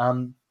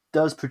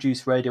does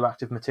produce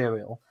radioactive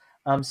material.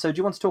 So do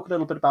you want to talk a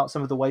little bit about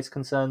some of the waste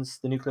concerns,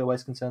 the nuclear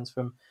waste concerns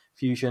from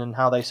fusion, and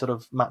how they sort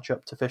of match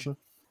up to fission?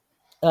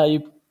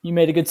 You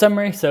made a good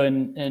summary. So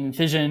in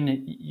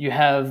fission, you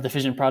have the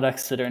fission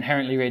products that are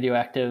inherently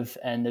radioactive,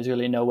 and there's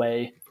really no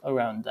way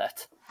around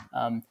that.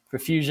 For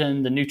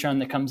fusion, the neutron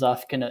that comes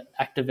off can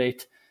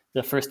activate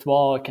the first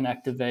wall, it can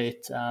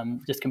activate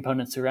just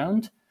components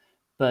around.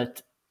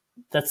 But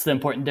that's the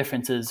important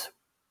difference is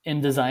in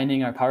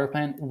designing our power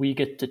plant, we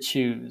get to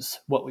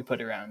choose what we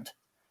put around.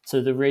 So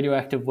the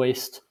radioactive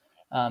waste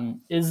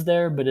is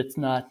there, but it's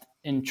not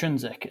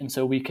intrinsic. And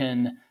so we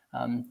can,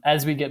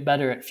 as we get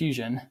better at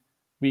fusion,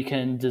 we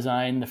can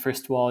design the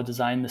first wall,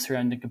 design the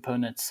surrounding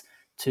components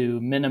to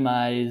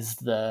minimize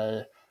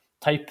the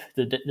type,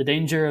 the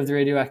danger of the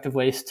radioactive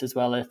waste, as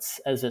well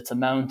as its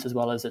amount, as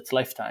well as its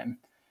lifetime.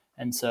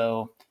 And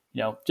so,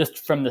 just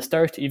from the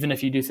start, even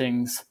if you do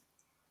things,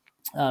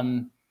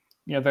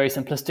 very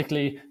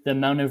simplistically, the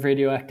amount of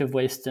radioactive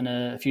waste in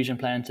a fusion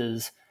plant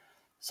is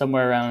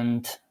somewhere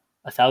around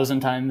 1,000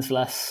 times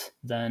less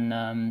than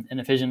in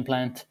a fission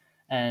plant.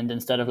 And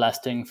instead of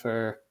lasting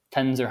for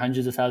tens or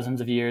hundreds of thousands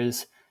of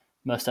years,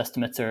 most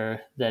estimates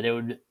are that it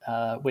would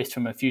waste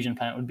from a fusion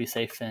plant would be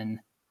safe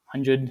in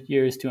 100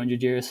 years,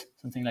 200 years,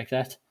 something like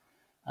that.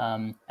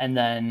 And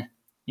then,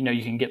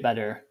 you can get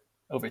better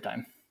over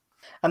time.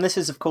 And this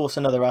is, of course,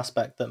 another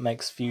aspect that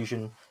makes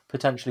fusion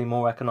potentially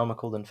more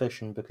economical than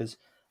fission, because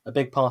a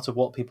big part of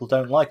what people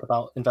don't like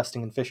about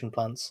investing in fission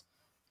plants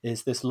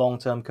is this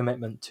long-term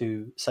commitment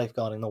to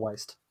safeguarding the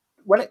waste.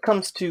 When it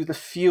comes to the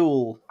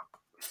fuel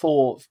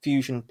for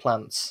fusion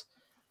plants,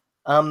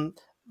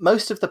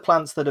 most of the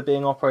plants that are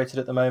being operated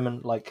at the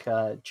moment, like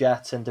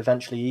JET and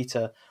eventually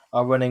ITER,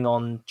 are running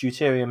on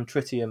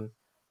deuterium-tritium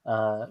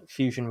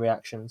fusion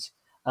reactions.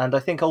 And I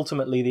think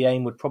ultimately the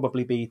aim would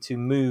probably be to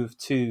move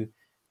to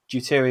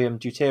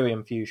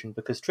deuterium-deuterium fusion,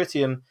 because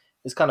tritium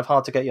is kind of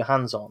hard to get your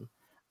hands on.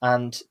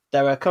 And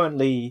there are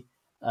currently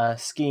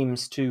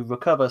schemes to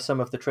recover some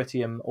of the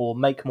tritium or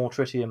make more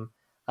tritium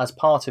as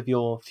part of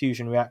your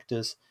fusion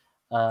reactor's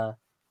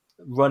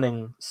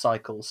running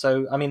cycle.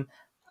 So, I mean,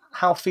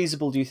 how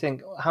feasible do you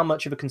think, how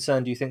much of a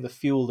concern do you think the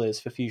fuel is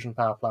for fusion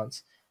power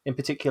plants, in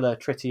particular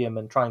tritium,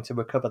 and trying to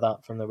recover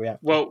that from the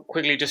reactor? Well,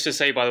 quickly, just to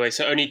say, by the way,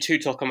 so only 2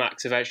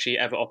 tokamaks have actually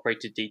ever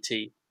operated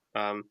DT.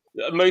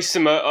 Most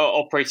of them are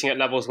operating at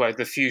levels where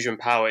the fusion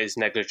power is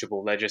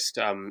negligible. They're just,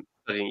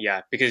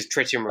 because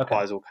tritium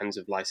requires all kinds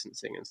of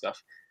licensing and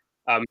stuff.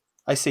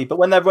 I see, but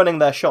when they're running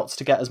their shots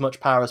to get as much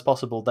power as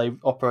possible, they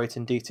operate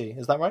in DT.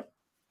 Is that right?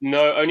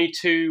 No, only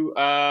two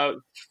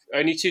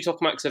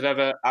tokamaks have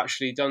ever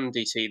actually done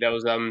DT. There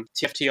was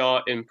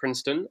TFTR in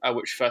Princeton,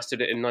 which first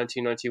did it in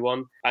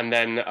 1991, and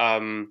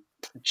then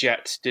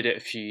JET did it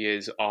a few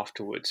years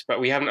afterwards. But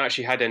we haven't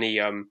actually had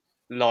any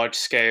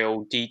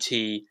large-scale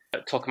DT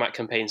tokamak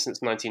campaigns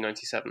since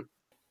 1997.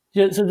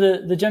 Yeah, so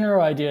the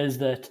general idea is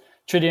that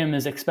tritium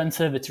is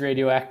expensive, it's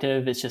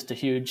radioactive, it's just a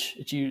huge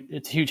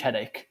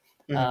headache.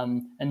 Mm-hmm.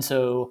 And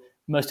so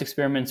most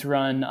experiments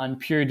run on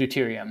pure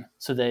deuterium.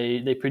 So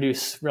they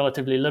produce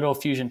relatively little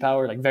fusion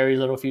power, like very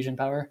little fusion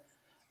power.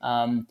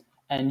 And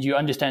you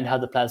understand how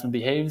the plasma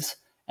behaves.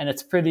 And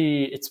it's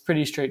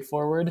pretty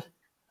straightforward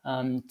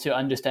to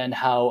understand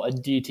how a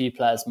DT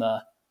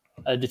plasma,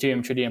 a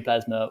deuterium-tritium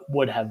plasma,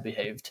 would have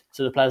behaved.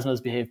 So the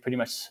plasmas behave pretty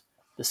much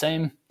the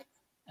same.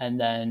 And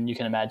then you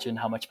can imagine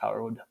how much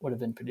power would have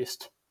been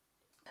produced.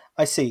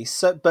 I see.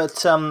 So,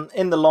 but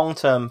in the long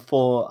term,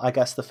 for I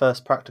guess the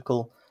first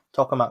practical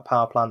tokamak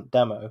power plant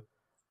demo,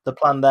 the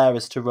plan there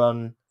is to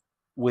run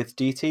with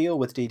DT or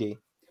with DD?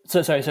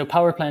 So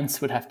power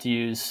plants would have to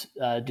use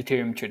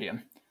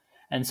deuterium-tritium.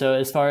 And so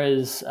as far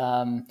as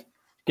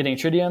getting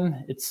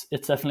tritium, it's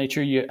definitely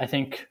true. I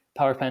think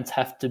power plants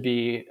have to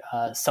be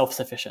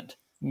self-sufficient,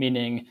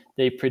 meaning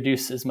they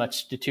produce as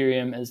much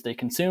deuterium as they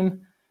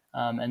consume,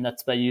 and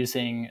that's by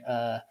using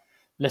a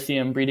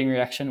lithium breeding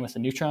reaction with a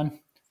neutron.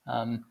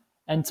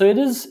 And so it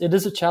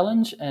is a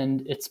challenge,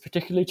 and it's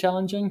particularly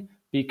challenging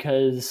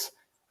because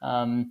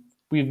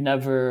we've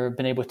never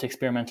been able to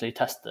experimentally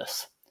test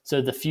this.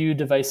 So the few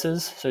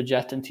devices, so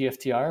JET and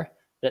TFTR,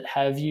 that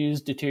have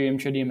used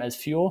deuterium-tritium as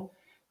fuel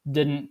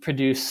didn't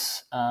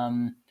produce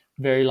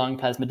very long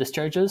plasma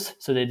discharges,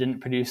 so they didn't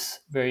produce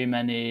very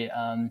many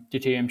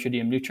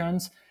deuterium-tritium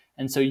neutrons.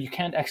 And so you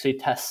can't actually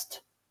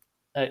test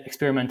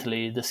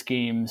experimentally the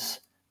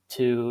schemes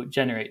to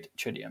generate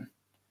tritium.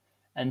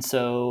 And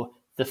so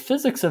the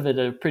physics of it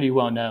are pretty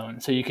well known.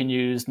 So you can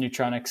use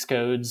neutronics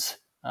codes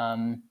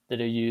that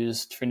are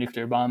used for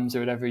nuclear bombs or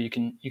whatever. You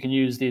can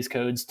use these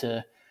codes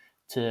to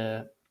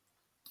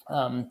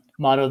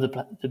model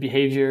the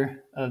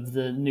behavior of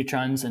the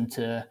neutrons and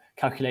to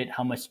calculate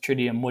how much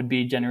tritium would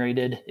be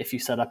generated if you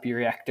set up your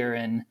reactor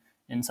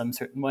in some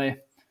certain way.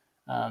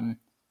 And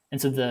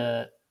so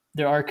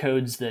there are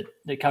codes that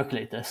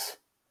calculate this.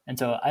 And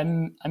so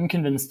I'm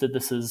convinced that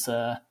this is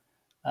a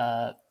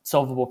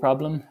solvable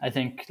problem. I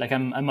think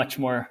I'm much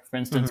more, for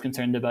instance,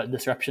 concerned about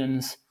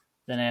disruptions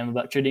than I am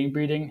about tritium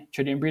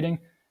breeding.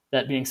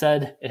 That being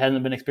said, it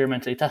hasn't been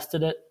experimentally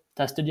tested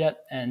yet,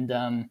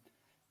 and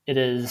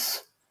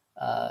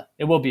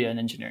it will be an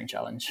engineering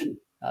challenge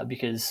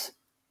because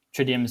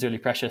tritium is really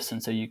precious,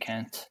 and so you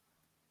can't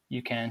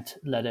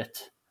let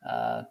it,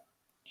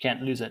 you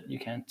can't lose it. You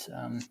can't.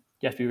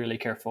 You have to be really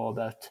careful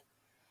about.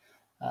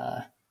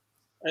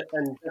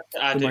 And just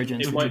to add,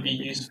 it might be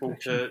useful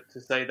to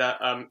say that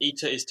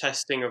ITER is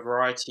testing a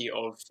variety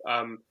of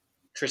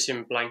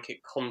tritium blanket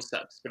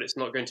concepts, but it's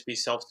not going to be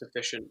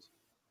self-sufficient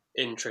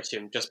in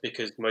tritium, just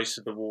because most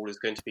of the wall is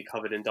going to be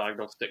covered in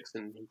diagnostics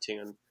and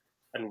heating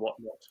and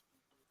whatnot.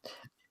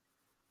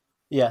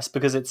 Yes,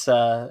 because it's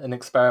an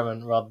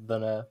experiment rather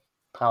than a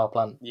power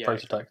plant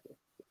prototype. Exactly.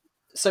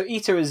 So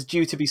ITER is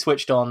due to be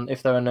switched on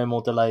if there are no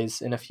more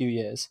delays in a few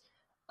years.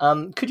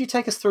 Could you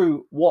take us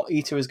through what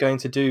ITER is going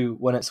to do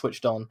when it's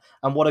switched on,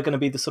 and what are going to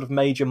be the sort of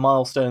major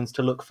milestones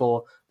to look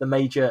for, the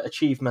major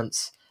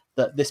achievements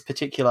that this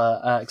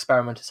particular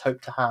experiment is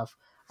hoped to have,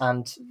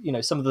 and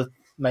some of the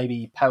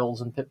maybe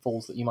perils and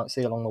pitfalls that you might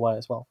see along the way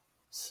as well?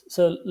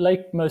 So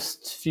like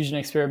most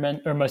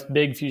most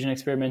big fusion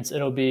experiments,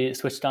 it'll be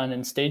switched on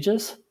in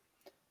stages.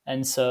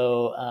 And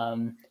so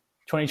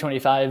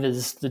 2025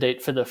 is the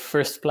date for the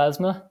first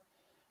plasma.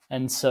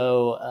 And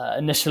so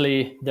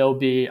initially they'll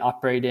be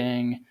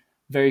operating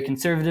very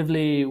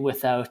conservatively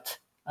without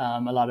a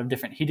lot of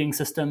different heating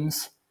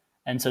systems.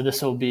 And so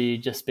this will be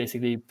just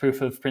basically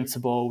proof of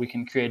principle. We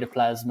can create a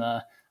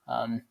plasma.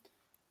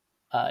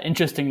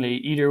 Interestingly,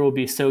 ITER will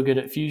be so good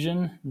at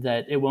fusion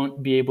that it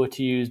won't be able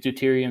to use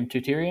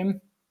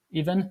deuterium-deuterium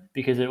even,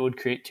 because it would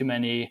create too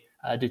many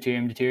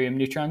deuterium-deuterium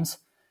neutrons.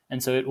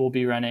 And so it will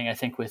be running, I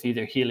think, with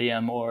either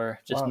helium or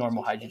just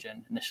normal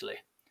hydrogen initially.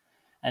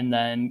 And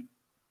then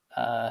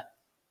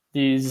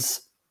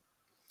these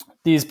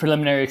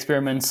preliminary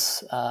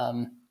experiments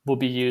will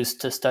be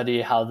used to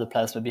study how the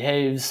plasma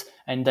behaves,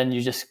 and then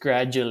you just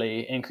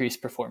gradually increase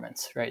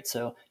performance, right?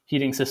 So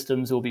heating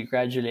systems will be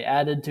gradually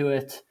added to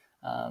it,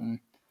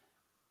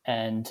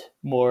 and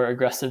more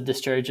aggressive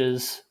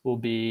discharges will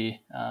be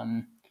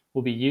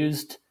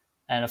used.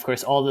 And of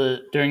course,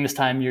 during this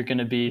time, you're going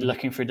to be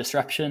looking for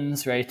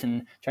disruptions, right,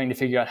 and trying to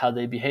figure out how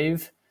they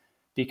behave,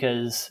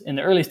 because in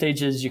the early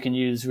stages, you can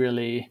use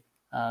really,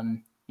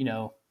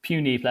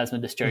 puny plasma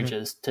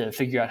discharges to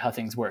figure out how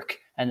things work,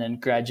 and then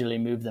gradually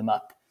move them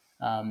up,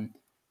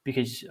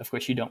 because of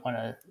course you don't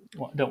want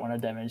to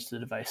damage the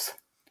device.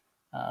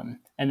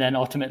 And then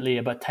ultimately,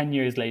 about 10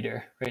 years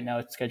later, right now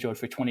it's scheduled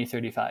for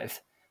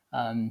 2035,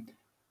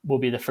 will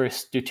be the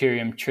first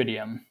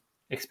deuterium-tritium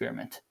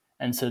experiment,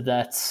 and so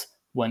that's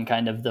when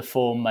kind of the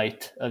full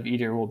might of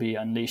ITER will be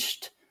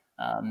unleashed,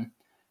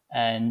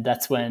 and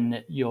that's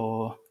when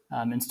you'll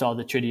install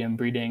the tritium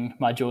breeding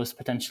modules.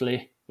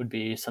 Potentially would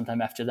be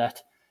sometime after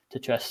that to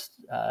test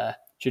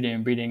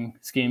tritium breeding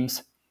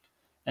schemes.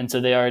 And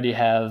so they already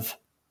have,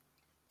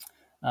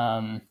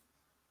 so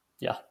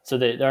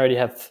they already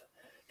have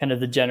kind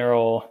of the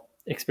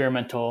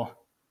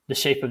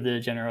shape of the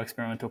general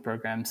experimental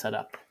program set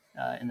up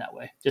in that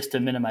way, just to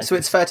minimize. So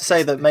it's fair to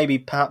say that maybe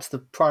perhaps the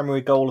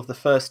primary goal of the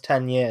first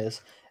 10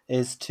 years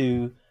is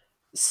to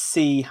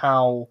see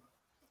how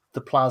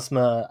the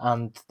plasma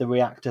and the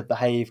reactor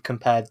behave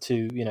compared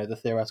to, the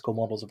theoretical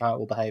models of how it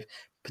will behave,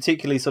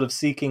 particularly sort of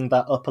seeking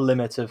that upper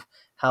limit of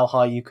how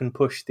high you can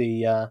push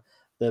the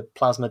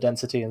plasma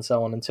density and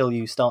so on until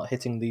you start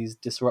hitting these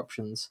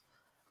disruptions.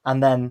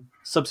 And then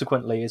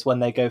subsequently is when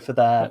they go for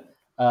their,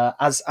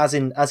 as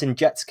in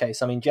JET's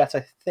case. I mean, JET,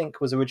 I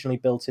think, was originally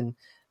built in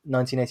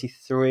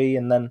 1983,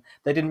 and then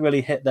they didn't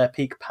really hit their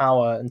peak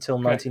power until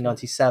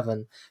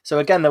 1997. So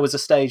again, there was a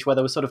stage where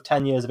there was sort of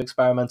 10 years of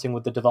experimenting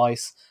with the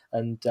device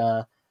and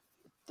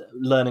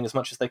learning as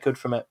much as they could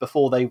from it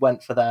before they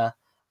went for their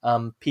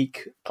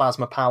peak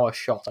plasma power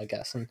shot, I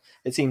guess. And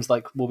it seems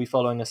like we'll be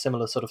following a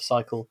similar sort of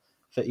cycle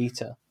for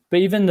ITER. But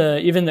even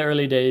the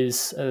early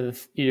days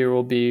of ITER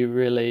will be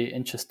really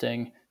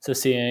interesting. So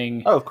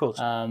seeing, of course,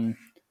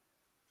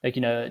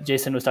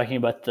 Jason was talking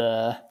about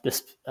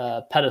this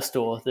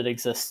pedestal that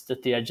exists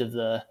at the edge of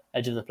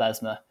the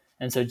plasma,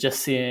 and so just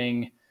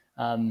seeing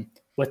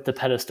what the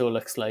pedestal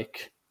looks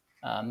like,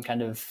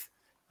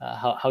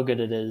 how good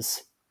it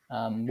is,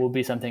 will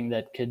be something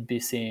that could be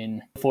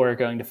seen before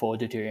going to full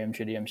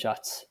deuterium-tritium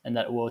shots, and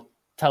that will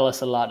tell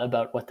us a lot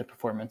about what the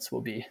performance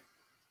will be.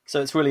 So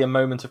it's really a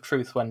moment of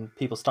truth when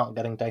people start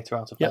getting data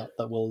out of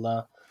that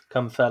will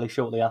come fairly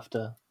shortly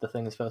after the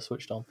thing is first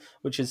switched on,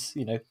 which is,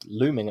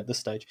 looming at this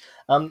stage.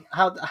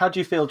 How do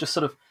you feel? Just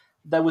sort of,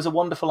 there was a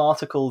wonderful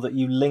article that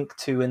you linked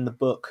to in the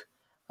book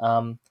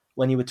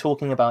when you were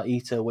talking about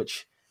ITER,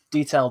 which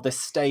detailed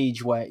this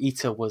stage where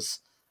ITER was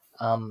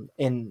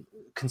in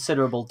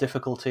considerable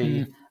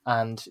difficulty,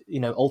 and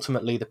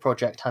ultimately the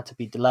project had to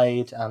be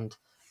delayed, and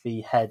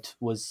the head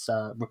was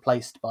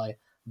replaced by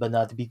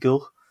Bernard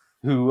Bigot,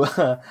 who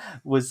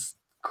was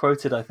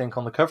quoted, I think,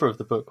 on the cover of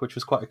the book, which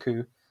was quite a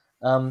coup.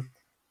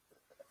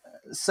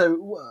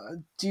 So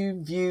do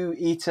you view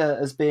ITER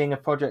as being a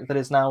project that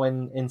is now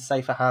in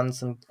safer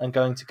hands and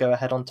going to go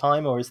ahead on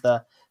time, or is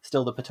there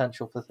still the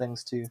potential for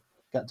things to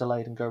get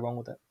delayed and go wrong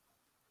with it?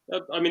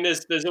 I mean,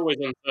 there's always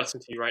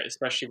uncertainty, right?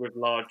 Especially with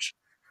large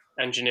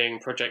engineering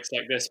projects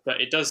like this.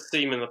 But it does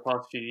seem in the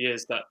past few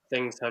years that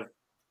things have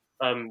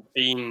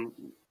been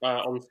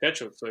on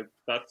schedule. So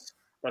that's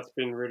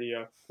been really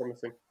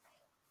promising.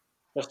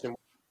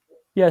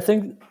 Yeah, I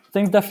think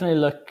things definitely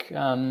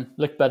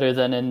look better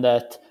than in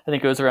that. I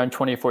think it was around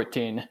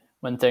 2014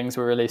 when things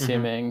were really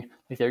seeming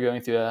like they were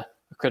going through a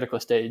critical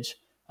stage.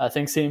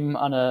 Things seem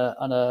on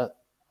a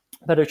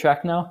better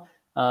track now.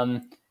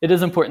 It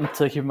is important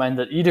to keep in mind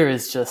that ITER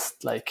is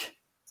just like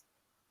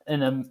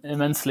an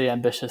immensely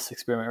ambitious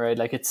experiment, right?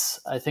 Like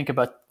I think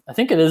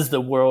it is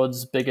the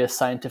world's biggest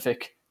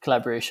scientific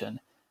collaboration,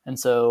 and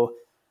so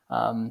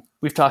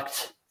we've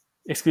talked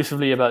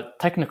exclusively about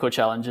technical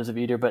challenges of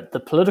ITER, but the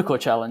political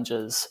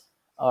challenges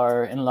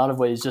are in a lot of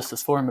ways just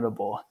as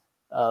formidable.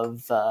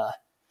 The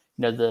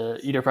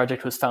ITER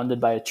project was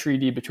founded by a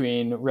treaty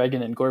between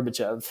Reagan and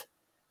Gorbachev,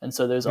 and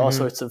so there's all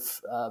sorts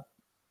of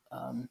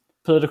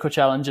political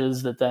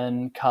challenges that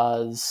then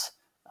cause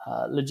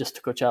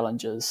logistical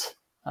challenges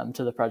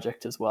to the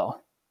project as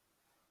well.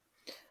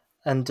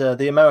 And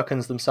the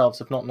Americans themselves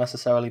have not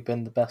necessarily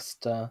been the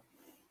best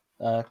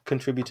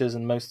contributors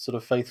and most sort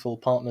of faithful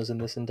partners in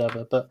this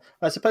endeavor. But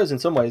I suppose in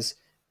some ways,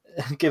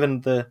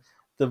 given the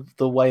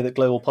way that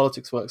global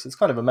politics works, it's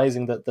kind of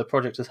amazing that the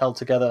project has held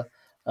together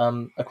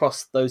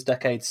across those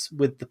decades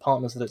with the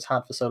partners that it's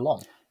had for so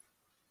long.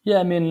 Yeah,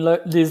 I mean,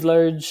 these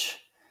large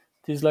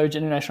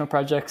international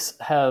projects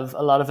have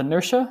a lot of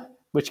inertia,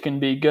 which can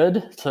be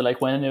good. So like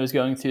when it was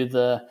going through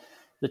the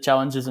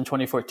challenges in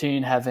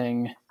 2014,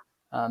 having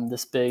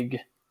this big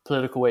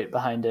political weight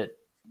behind it,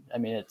 I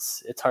mean,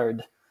 it's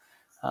hard.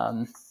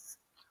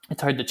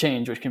 It's hard to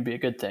change, which can be a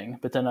good thing.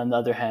 But then on the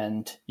other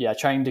hand, yeah,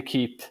 trying to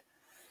keep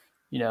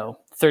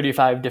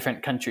 35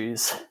 different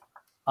countries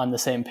on the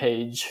same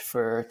page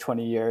for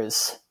 20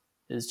 years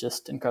is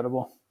just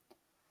incredible.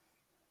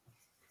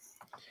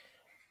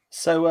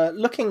 So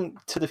looking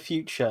to the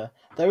future,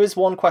 there is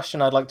one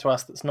question I'd like to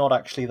ask that's not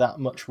actually that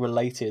much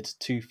related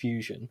to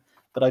fusion,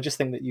 but I just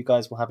think that you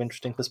guys will have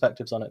interesting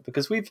perspectives on it,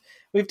 because we've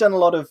done a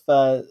lot of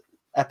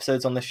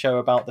episodes on this show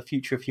about the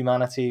future of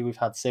humanity. We've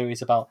had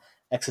series about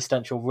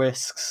existential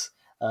risks,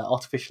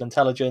 artificial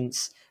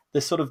intelligence,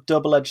 this sort of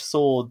double-edged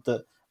sword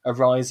that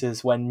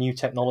arises when new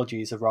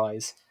technologies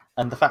arise,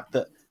 and the fact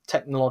that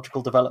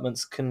technological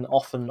developments can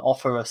often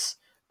offer us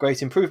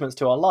great improvements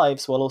to our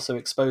lives while also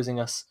exposing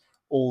us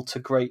all to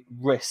great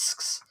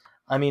risks.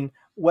 I mean,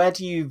 where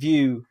do you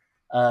view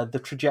the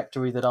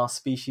trajectory that our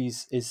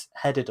species is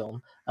headed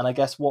on? And I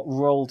guess what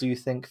role do you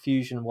think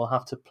fusion will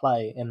have to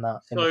play in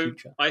that in the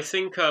future? I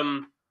think,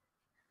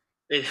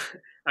 the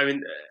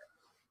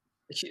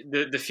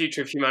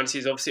future of humanity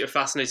is obviously a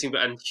fascinating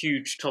and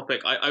huge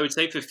topic. I would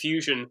say for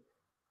fusion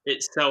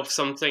itself,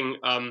 something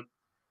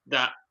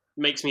that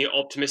makes me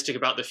optimistic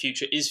about the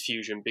future is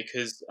fusion,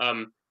 because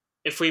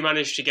if we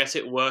manage to get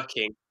it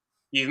working,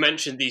 you've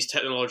mentioned these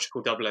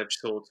technological double-edged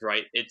swords,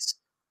 right? It's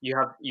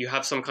you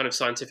have some kind of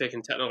scientific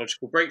and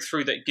technological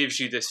breakthrough that gives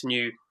you this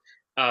new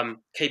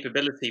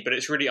capability, but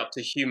it's really up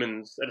to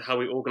humans and how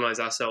we organize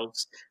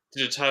ourselves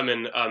to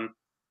determine,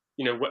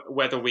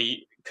 whether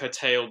we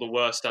curtail the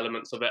worst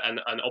elements of it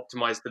and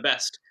optimize the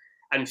best.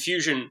 And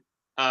fusion,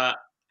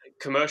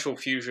 commercial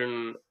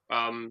fusion,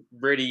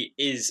 really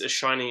is a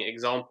shining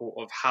example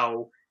of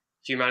how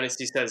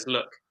humanity says,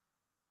 look,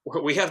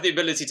 we have the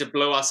ability to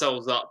blow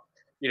ourselves up,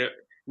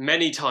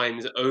 many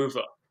times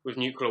over with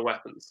nuclear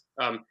weapons.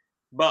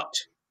 But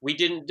we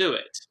didn't do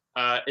it.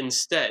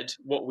 Instead,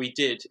 what we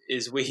did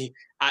is we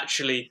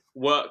actually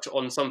worked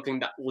on something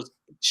that was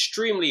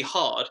extremely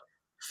hard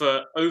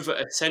for over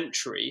a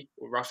century,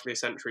 or roughly a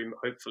century,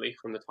 hopefully,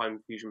 from the time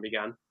fusion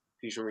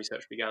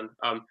research began.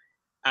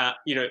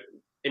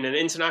 In an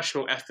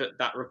international effort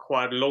that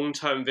required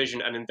long-term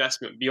vision and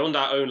investment beyond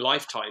our own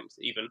lifetimes,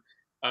 even.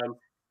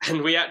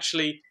 And we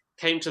actually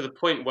came to the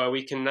point where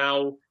we can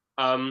now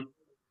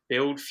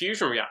build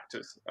fusion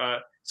reactors.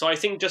 So I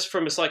think just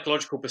from a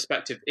psychological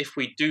perspective, if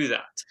we do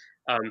that,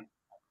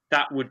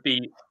 that would be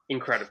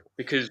incredible,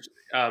 because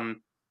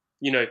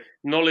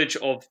knowledge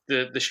of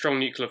the strong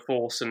nuclear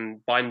force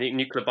and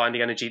nuclear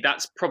binding energy,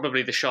 that's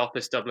probably the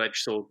sharpest double-edged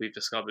sword we've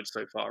discovered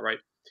so far, right?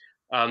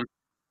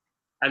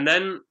 And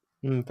then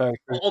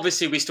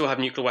obviously we still have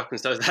nuclear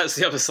weapons, so that's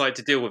the other side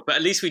to deal with, but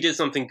at least we did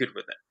something good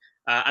with it.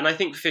 And I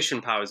think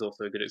fission power is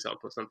also a good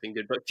example of something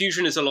good, but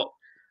fusion is a lot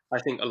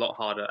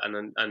harder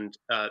and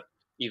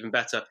even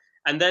better.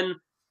 And then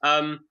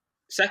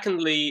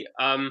secondly,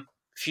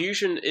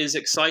 fusion is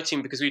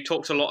exciting because we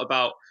talked a lot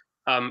about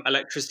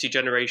electricity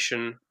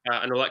generation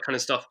and all that kind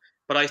of stuff.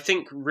 But I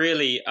think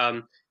really,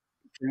 from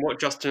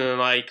what Justin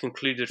and I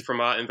concluded from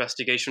our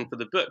investigation for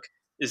the book,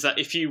 is that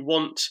if you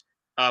want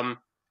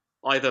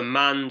either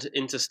manned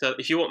interstellar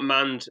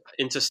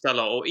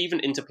or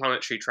even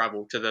interplanetary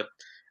travel to the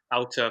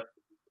outer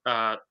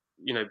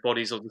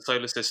bodies of the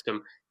solar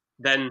system,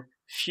 then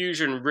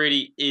fusion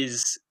really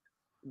is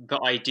the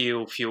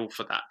ideal fuel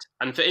for that.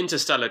 And for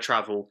interstellar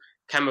travel,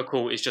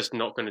 chemical is just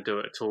not going to do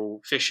it at all.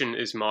 Fission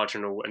is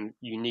marginal, and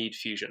you need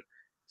fusion.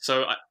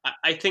 So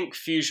I think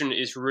fusion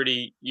is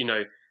really,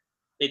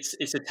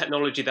 it's a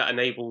technology that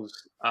enables,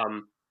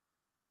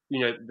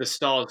 the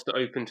stars to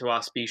open to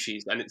our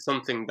species, and it's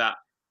something that,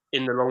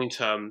 in the long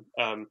term,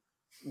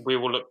 we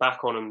will look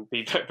back on and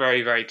be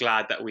very, very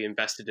glad that we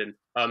invested in.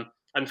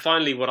 And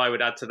finally, what I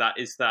would add to that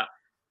is that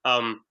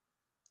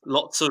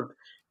lots of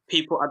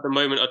people at the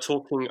moment are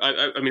talking,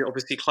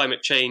 obviously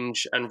climate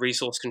change and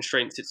resource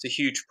constraints, it's a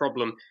huge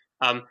problem.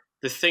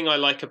 The thing I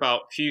like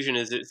about fusion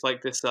is it's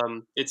like this,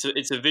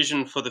 it's a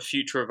vision for the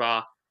future of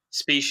our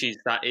species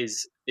that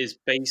is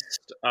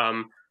based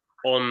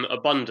on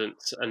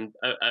abundance and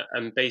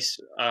based,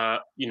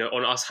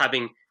 on us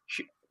having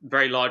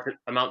very large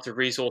amounts of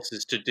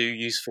resources to do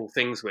useful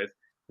things with,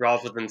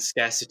 rather than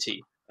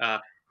scarcity.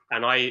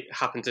 And I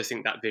happen to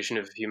think that vision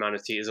of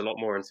humanity is a lot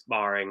more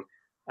inspiring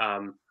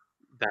than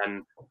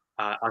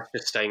us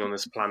just staying on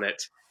this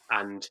planet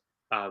and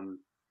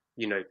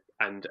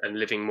and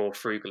living more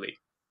frugally.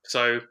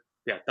 So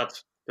yeah,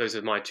 those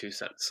are my 2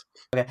 cents.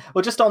 Okay,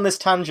 well, just on this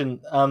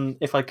tangent,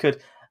 if I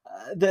could,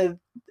 the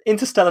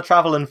interstellar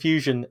travel and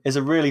fusion is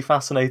a really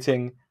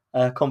fascinating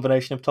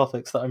combination of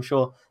topics that I'm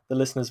sure the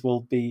listeners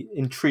will be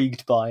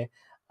intrigued by.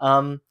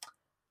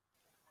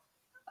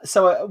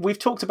 So we've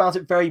talked about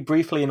it very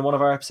briefly in one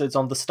of our episodes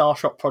on the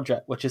Starshot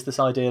project, which is this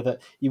idea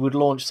that you would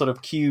launch sort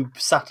of cube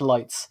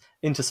satellites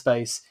into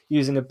space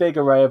using a big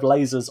array of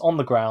lasers on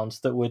the ground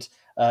that would,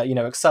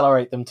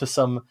 accelerate them to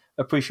some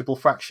appreciable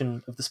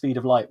fraction of the speed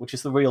of light, which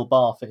is the real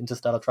bar for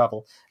interstellar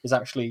travel, is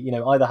actually,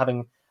 either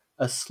having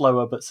a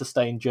slower but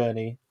sustained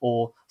journey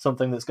or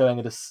something that's going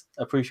at an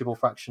appreciable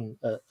fraction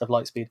of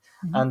light speed.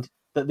 Mm-hmm. And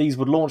that these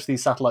would launch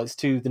these satellites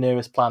to the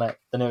nearest planet,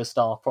 the nearest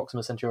star,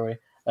 Proxima Centauri,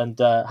 and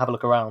have a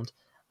look around.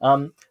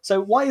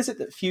 So why is it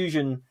that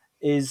fusion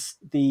is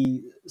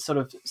the sort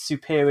of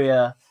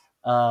superior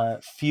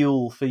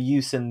fuel for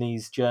use in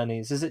these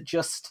journeys? Is it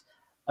just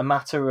a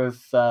matter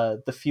of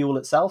the fuel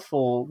itself,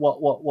 or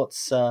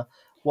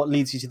what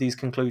leads you to these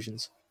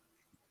conclusions?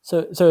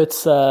 So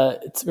it's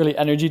really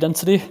energy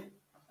density,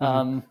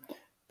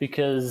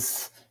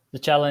 because the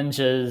challenge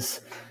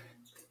is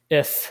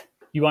if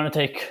you want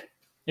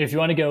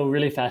to go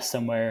really fast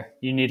somewhere,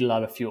 you need a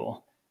lot of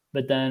fuel.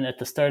 But then at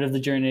the start of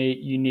the journey,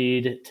 you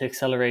need to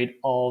accelerate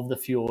all of the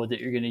fuel that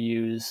you're going to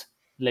use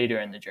later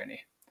in the journey.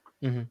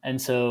 Mm-hmm.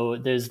 And so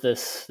there's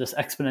this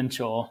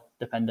exponential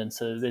dependence.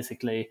 So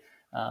basically,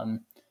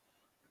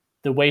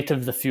 the weight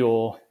of the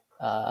fuel,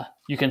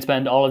 you can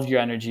spend all of your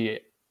energy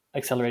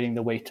accelerating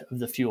the weight of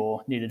the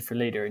fuel needed for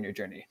later in your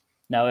journey.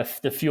 Now,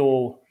 if the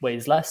fuel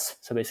weighs less,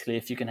 so basically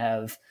if you can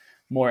have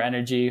more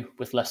energy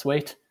with less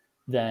weight,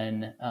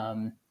 then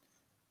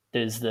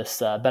there's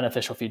this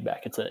beneficial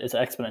feedback. It's an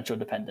exponential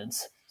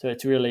dependence. So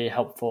it's really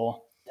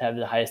helpful to have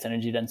the highest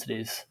energy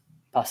densities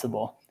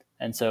possible.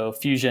 And so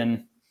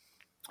fusion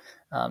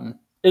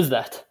is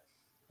that.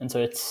 And so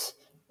it's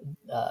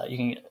you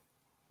can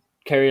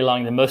carry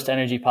along the most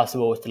energy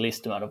possible with the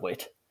least amount of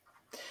weight.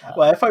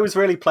 Well, if I was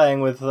really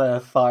playing with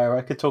fire,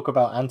 I could talk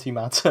about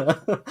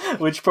antimatter,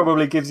 which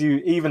probably gives you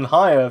even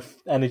higher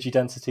energy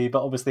density,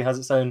 but obviously has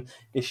its own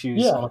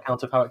issues on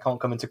account of how it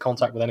can't come into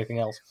contact with anything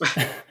else.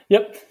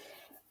 Yep.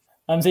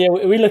 So yeah,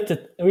 we looked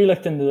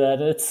into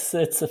that.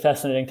 It's a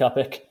fascinating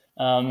topic.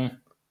 And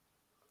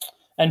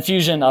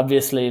fusion,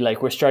 obviously,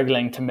 like we're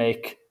struggling to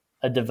make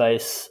a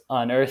device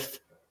on Earth,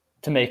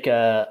 to make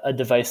a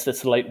device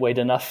that's lightweight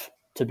enough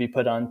to be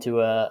put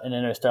onto an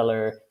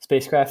interstellar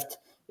spacecraft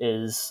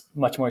is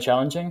much more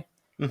challenging.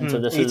 Mm-hmm. And so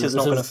this is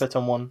not going to fit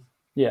on one.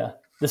 Yeah,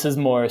 this is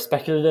more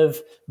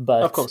speculative,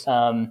 but of course.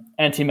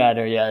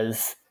 Antimatter,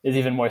 is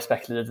even more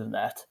speculative than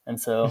that. And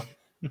so.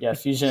 Yeah,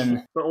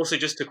 fusion. But also,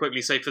 just to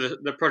quickly say, for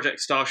the Project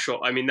Starshot,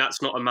 I mean,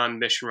 that's not a manned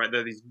mission, right?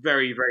 They're these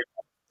very, very...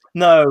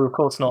 No, of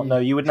course not. No,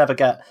 you would never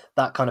get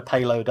that kind of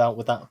payload out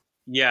with that.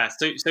 Yeah,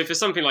 so for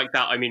something like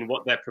that, I mean,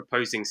 what they're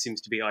proposing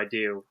seems to be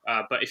ideal.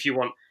 But if you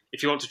want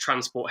to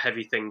transport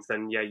heavy things,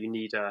 then yeah, you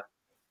need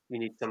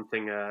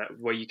something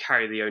where you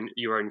carry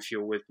your own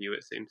fuel with you.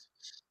 It seems.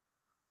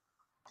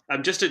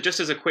 Just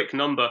as a quick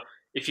number,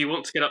 if you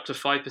want to get up to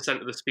 5%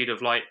 of the speed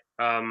of light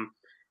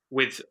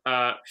with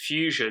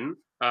fusion.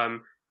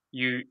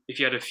 If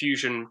you had a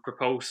fusion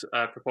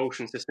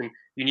propulsion system,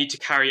 you need to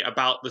carry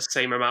about the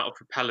same amount of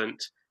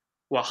propellant.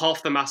 Well,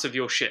 half the mass of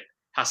your ship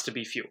has to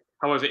be fuel.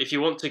 However, if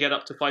you want to get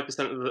up to 5%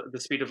 of the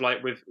speed of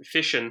light with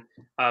fission,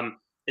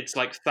 it's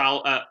like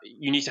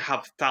you need to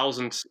have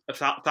thousands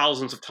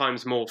of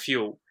times more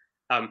fuel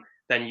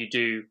than you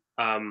do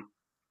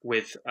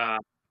with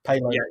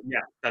payload.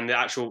 Than the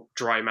actual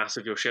dry mass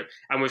of your ship.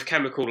 And with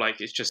chemical,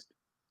 like it's just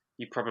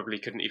you probably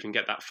couldn't even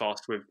get that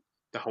fast with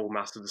the whole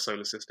mass of the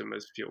solar system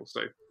as fuel.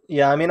 So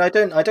yeah, I mean, I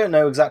don't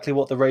know exactly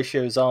what the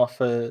ratios are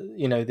for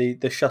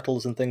the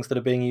shuttles and things that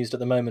are being used at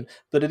the moment,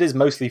 but it is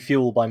mostly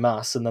fuel by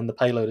mass, and then the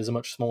payload is a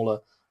much smaller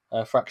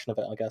fraction of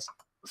it, I guess.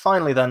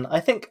 Finally, then,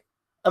 I think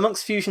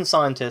amongst fusion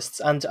scientists,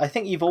 and I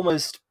think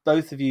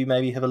both of you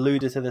maybe have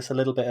alluded to this a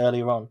little bit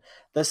earlier on,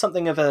 there's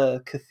something of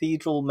a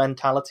cathedral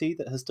mentality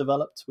that has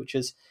developed, which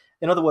is,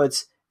 in other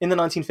words, in the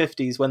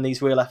 1950s, when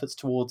these real efforts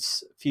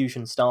towards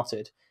fusion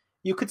started,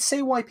 you could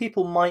see why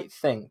people might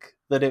think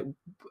that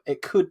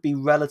it could be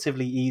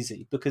relatively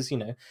easy, because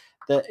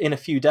that in a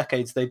few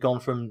decades they've gone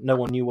from no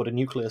one knew what a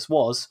nucleus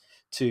was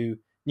to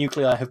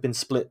nuclei have been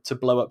split to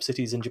blow up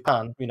cities in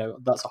Japan.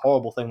 That's a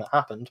horrible thing that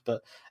happened,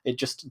 but it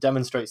just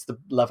demonstrates the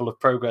level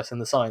of progress in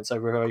the science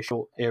over a very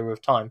short era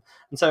of time.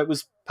 And so it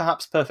was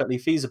perhaps perfectly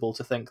feasible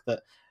to think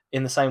that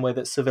in the same way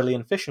that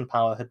civilian fission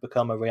power had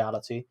become a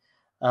reality,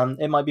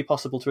 it might be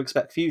possible to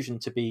expect fusion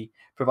to be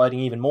providing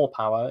even more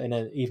power in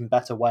an even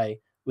better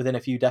way within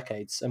a few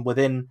decades, and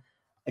within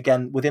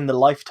the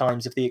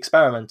lifetimes of the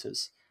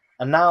experimenters.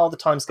 And now the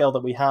timescale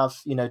that we have,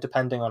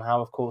 depending on how,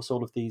 of course,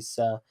 all of these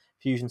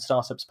fusion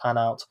startups pan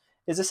out,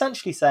 is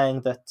essentially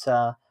saying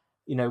that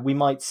we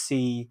might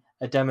see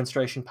a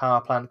demonstration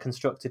power plant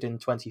constructed in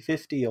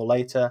 2050 or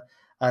later,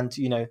 and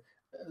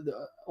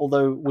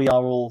although we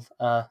are all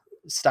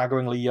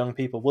staggeringly young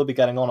people, we'll be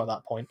getting on at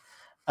that point.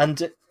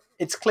 And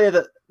it's clear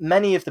that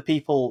many of the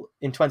people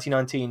in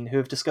 2019 who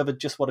have discovered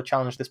just what a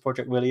challenge this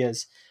project really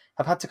is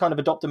have had to kind of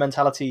adopt a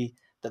mentality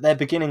that their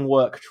beginning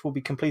work, which will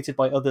be completed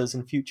by others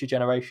in future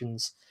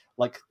generations,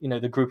 like,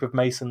 the group of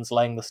masons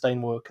laying the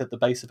stonework at the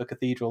base of a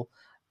cathedral,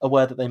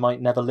 aware that they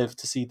might never live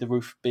to see the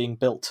roof being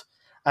built.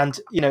 And,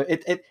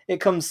 it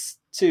comes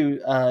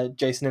to,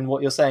 Jason, in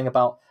what you're saying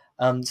about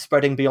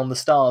spreading beyond the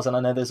stars. And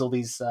I know there's all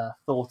these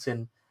thought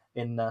in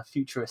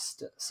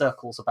futurist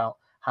circles about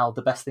how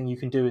the best thing you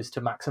can do is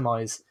to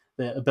maximize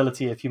the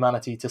ability of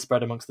humanity to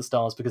spread amongst the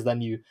stars, because then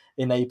you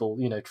enable,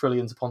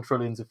 trillions upon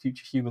trillions of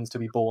future humans to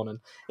be born. And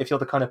if you're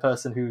the kind of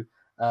person who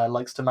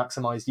likes to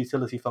maximize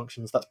utility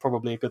functions, that's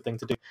probably a good thing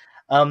to do.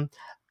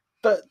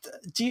 But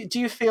do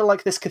you feel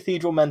like this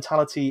cathedral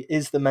mentality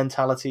is the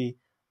mentality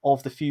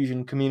of the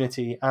fusion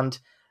community? And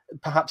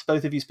perhaps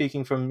both of you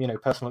speaking from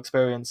personal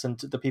experience and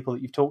the people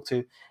that you've talked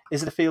to,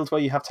 is it a field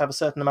where you have to have a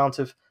certain amount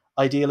of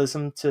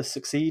idealism to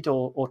succeed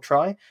or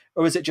try,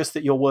 or is it just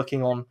that you're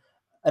working on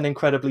an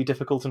incredibly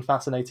difficult and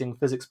fascinating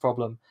physics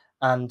problem,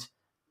 and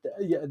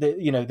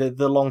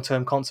the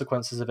long-term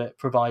consequences of it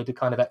provide a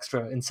kind of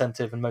extra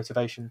incentive and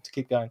motivation to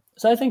keep going?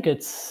 So I think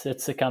it's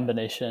a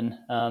combination.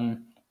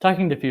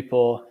 Talking to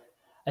people,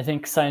 I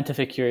think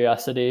scientific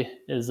curiosity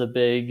is a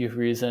big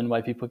reason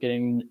why people get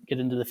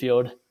into the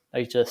field.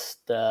 Like,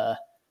 just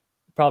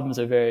problems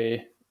are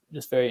very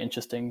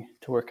interesting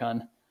to work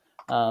on.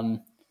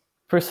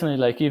 Personally,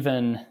 like,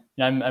 even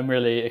I'm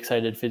really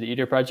excited for the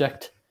ITER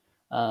project,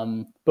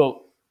 but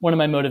one of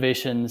my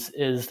motivations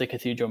is the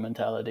cathedral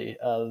mentality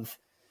of,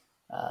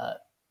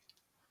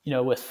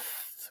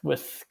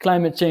 with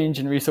climate change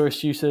and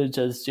resource usage,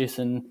 as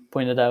Jason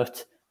pointed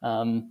out,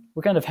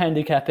 we're kind of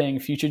handicapping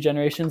future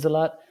generations a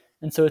lot.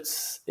 And so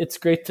it's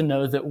great to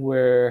know that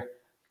we're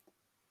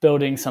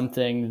building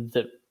something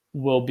that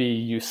will be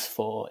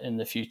useful in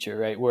the future,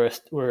 right?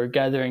 We're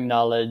gathering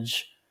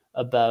knowledge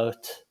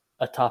about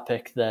a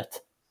topic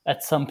that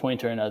at some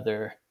point or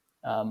another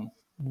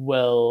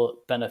will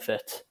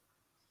benefit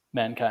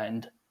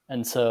mankind.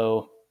 And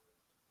so,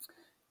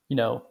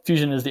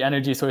 fusion is the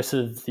energy source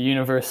of the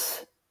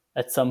universe.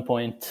 At some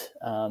point,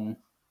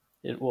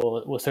 it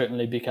will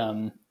certainly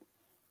become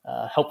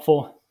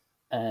helpful,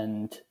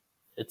 and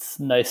it's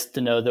nice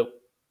to know that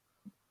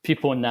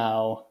people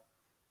now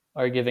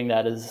are giving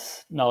that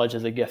as knowledge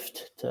as a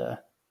gift to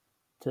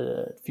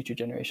future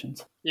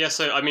generations. Yeah,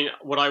 so I mean,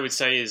 what I would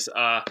say is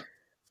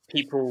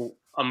people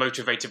are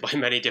motivated by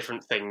many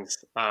different things.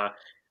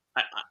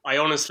 I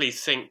honestly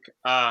think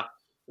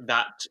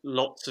that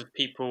lots of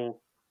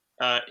people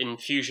in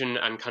fusion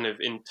and kind of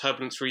in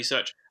turbulence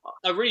research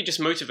are really just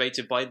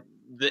motivated by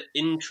the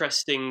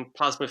interesting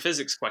plasma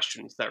physics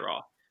questions there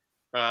are.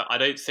 I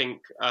don't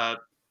think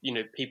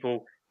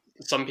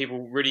some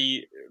people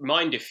really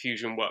mind if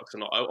fusion works or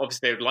not.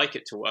 Obviously, they would like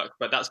it to work,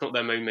 but that's not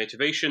their main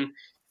motivation.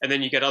 And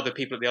then you get other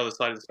people at the other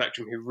side of the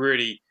spectrum who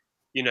really,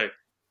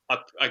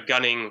 are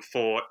gunning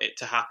for it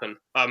to happen.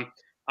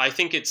 I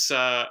think it's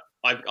I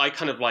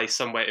kind of lie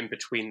somewhere in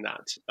between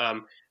that.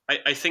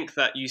 I think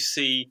that you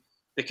see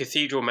the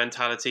cathedral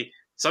mentality.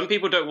 Some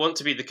people don't want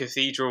to be the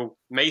cathedral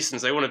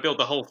masons; they want to build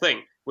the whole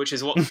thing, which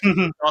is what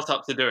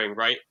startups are doing,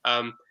 right?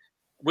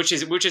 Which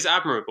is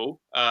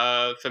admirable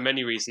for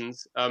many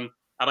reasons. And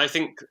I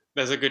think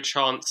there's a good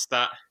chance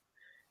that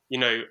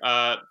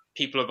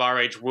people of our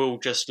age will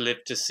just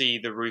live to see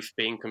the roof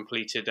being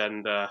completed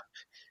and the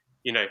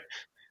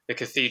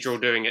cathedral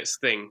doing its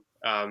thing.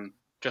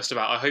 Just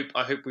about.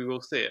 I hope we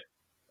will see it.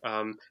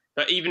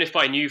 But even if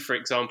I knew, for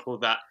example,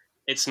 that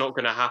it's not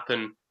going to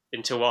happen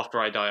until after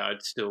I die,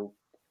 I'd still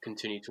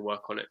continue to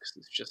work on it,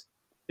 because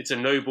it's a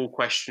noble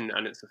question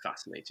and it's a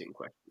fascinating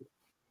question.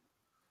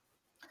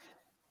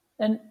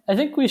 And I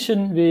think we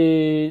shouldn't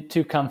be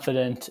too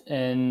confident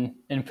in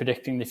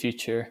predicting the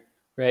future,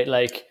 right?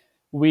 Like,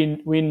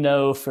 we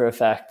know for a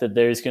fact that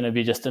there's going to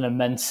be just an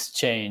immense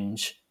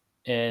change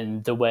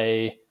in the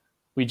way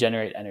we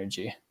generate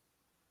energy.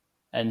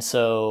 And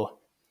so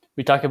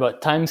we talk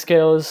about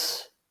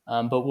timescales,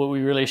 but what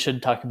we really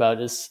should talk about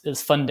is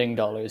funding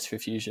dollars for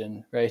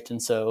fusion, right?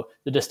 And so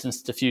the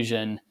distance to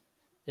fusion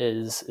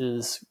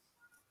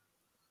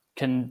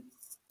can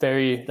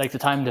vary, like the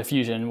time to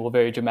fusion will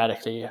vary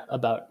dramatically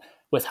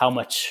with how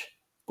much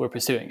we're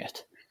pursuing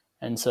it.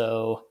 And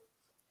so,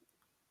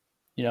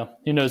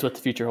 who knows what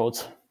the future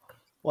holds.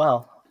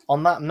 Well,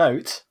 on that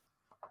note,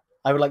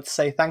 I would like to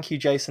say thank you,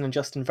 Jason and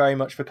Justin, very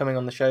much for coming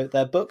on the show.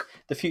 Their book,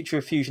 The Future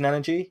of Fusion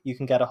Energy, you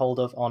can get a hold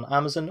of on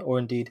Amazon, or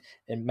indeed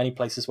in many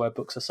places where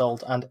books are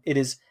sold, and it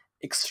is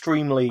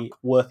extremely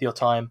worth your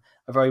time.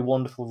 A very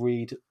wonderful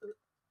read.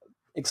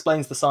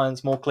 Explains the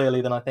science more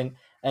clearly than I think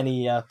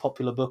any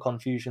popular book on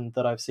fusion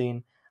that I've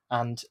seen,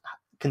 and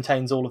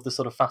contains all of the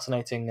sort of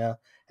fascinating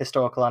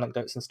historical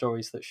anecdotes and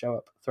stories that show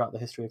up throughout the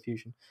history of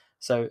fusion.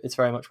 So it's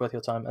very much worth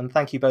your time. And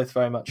thank you both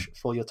very much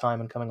for your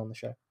time and coming on the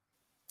show.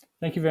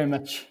 Thank you very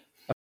much.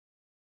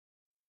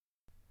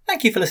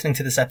 Thank you for listening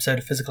to this episode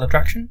of Physical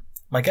Attraction.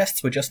 My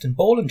guests were Justin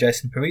Ball and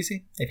Jason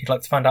Parisi. If you'd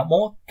like to find out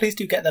more, please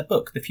do get their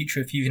book, The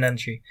Future of Fusion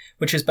Energy,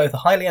 which is both a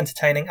highly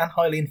entertaining and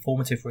highly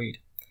informative read.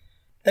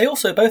 They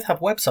also both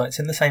have websites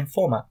in the same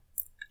format,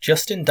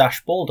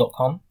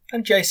 justin-ball.com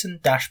and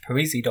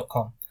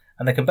jason-parisi.com,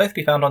 and they can both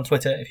be found on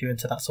Twitter if you're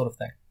into that sort of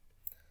thing.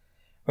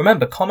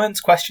 Remember,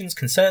 comments, questions,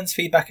 concerns,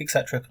 feedback,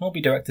 etc. can all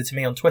be directed to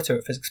me on Twitter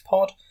at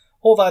PhysicsPod,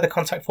 or via the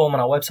contact form on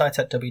our website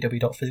at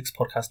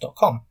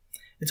www.physicspodcast.com.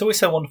 It's always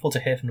so wonderful to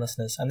hear from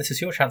listeners, and this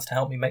is your chance to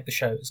help me make the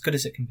show as good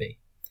as it can be.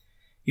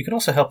 You can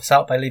also help us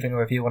out by leaving a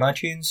review on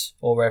iTunes,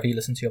 or wherever you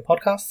listen to your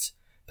podcasts,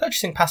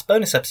 purchasing past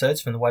bonus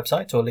episodes from the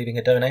website, or leaving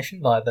a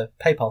donation via the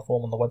PayPal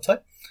form on the website,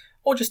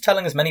 or just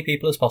telling as many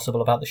people as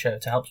possible about the show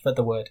to help spread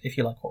the word if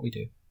you like what we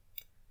do.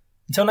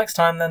 Until next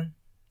time then,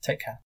 take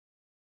care.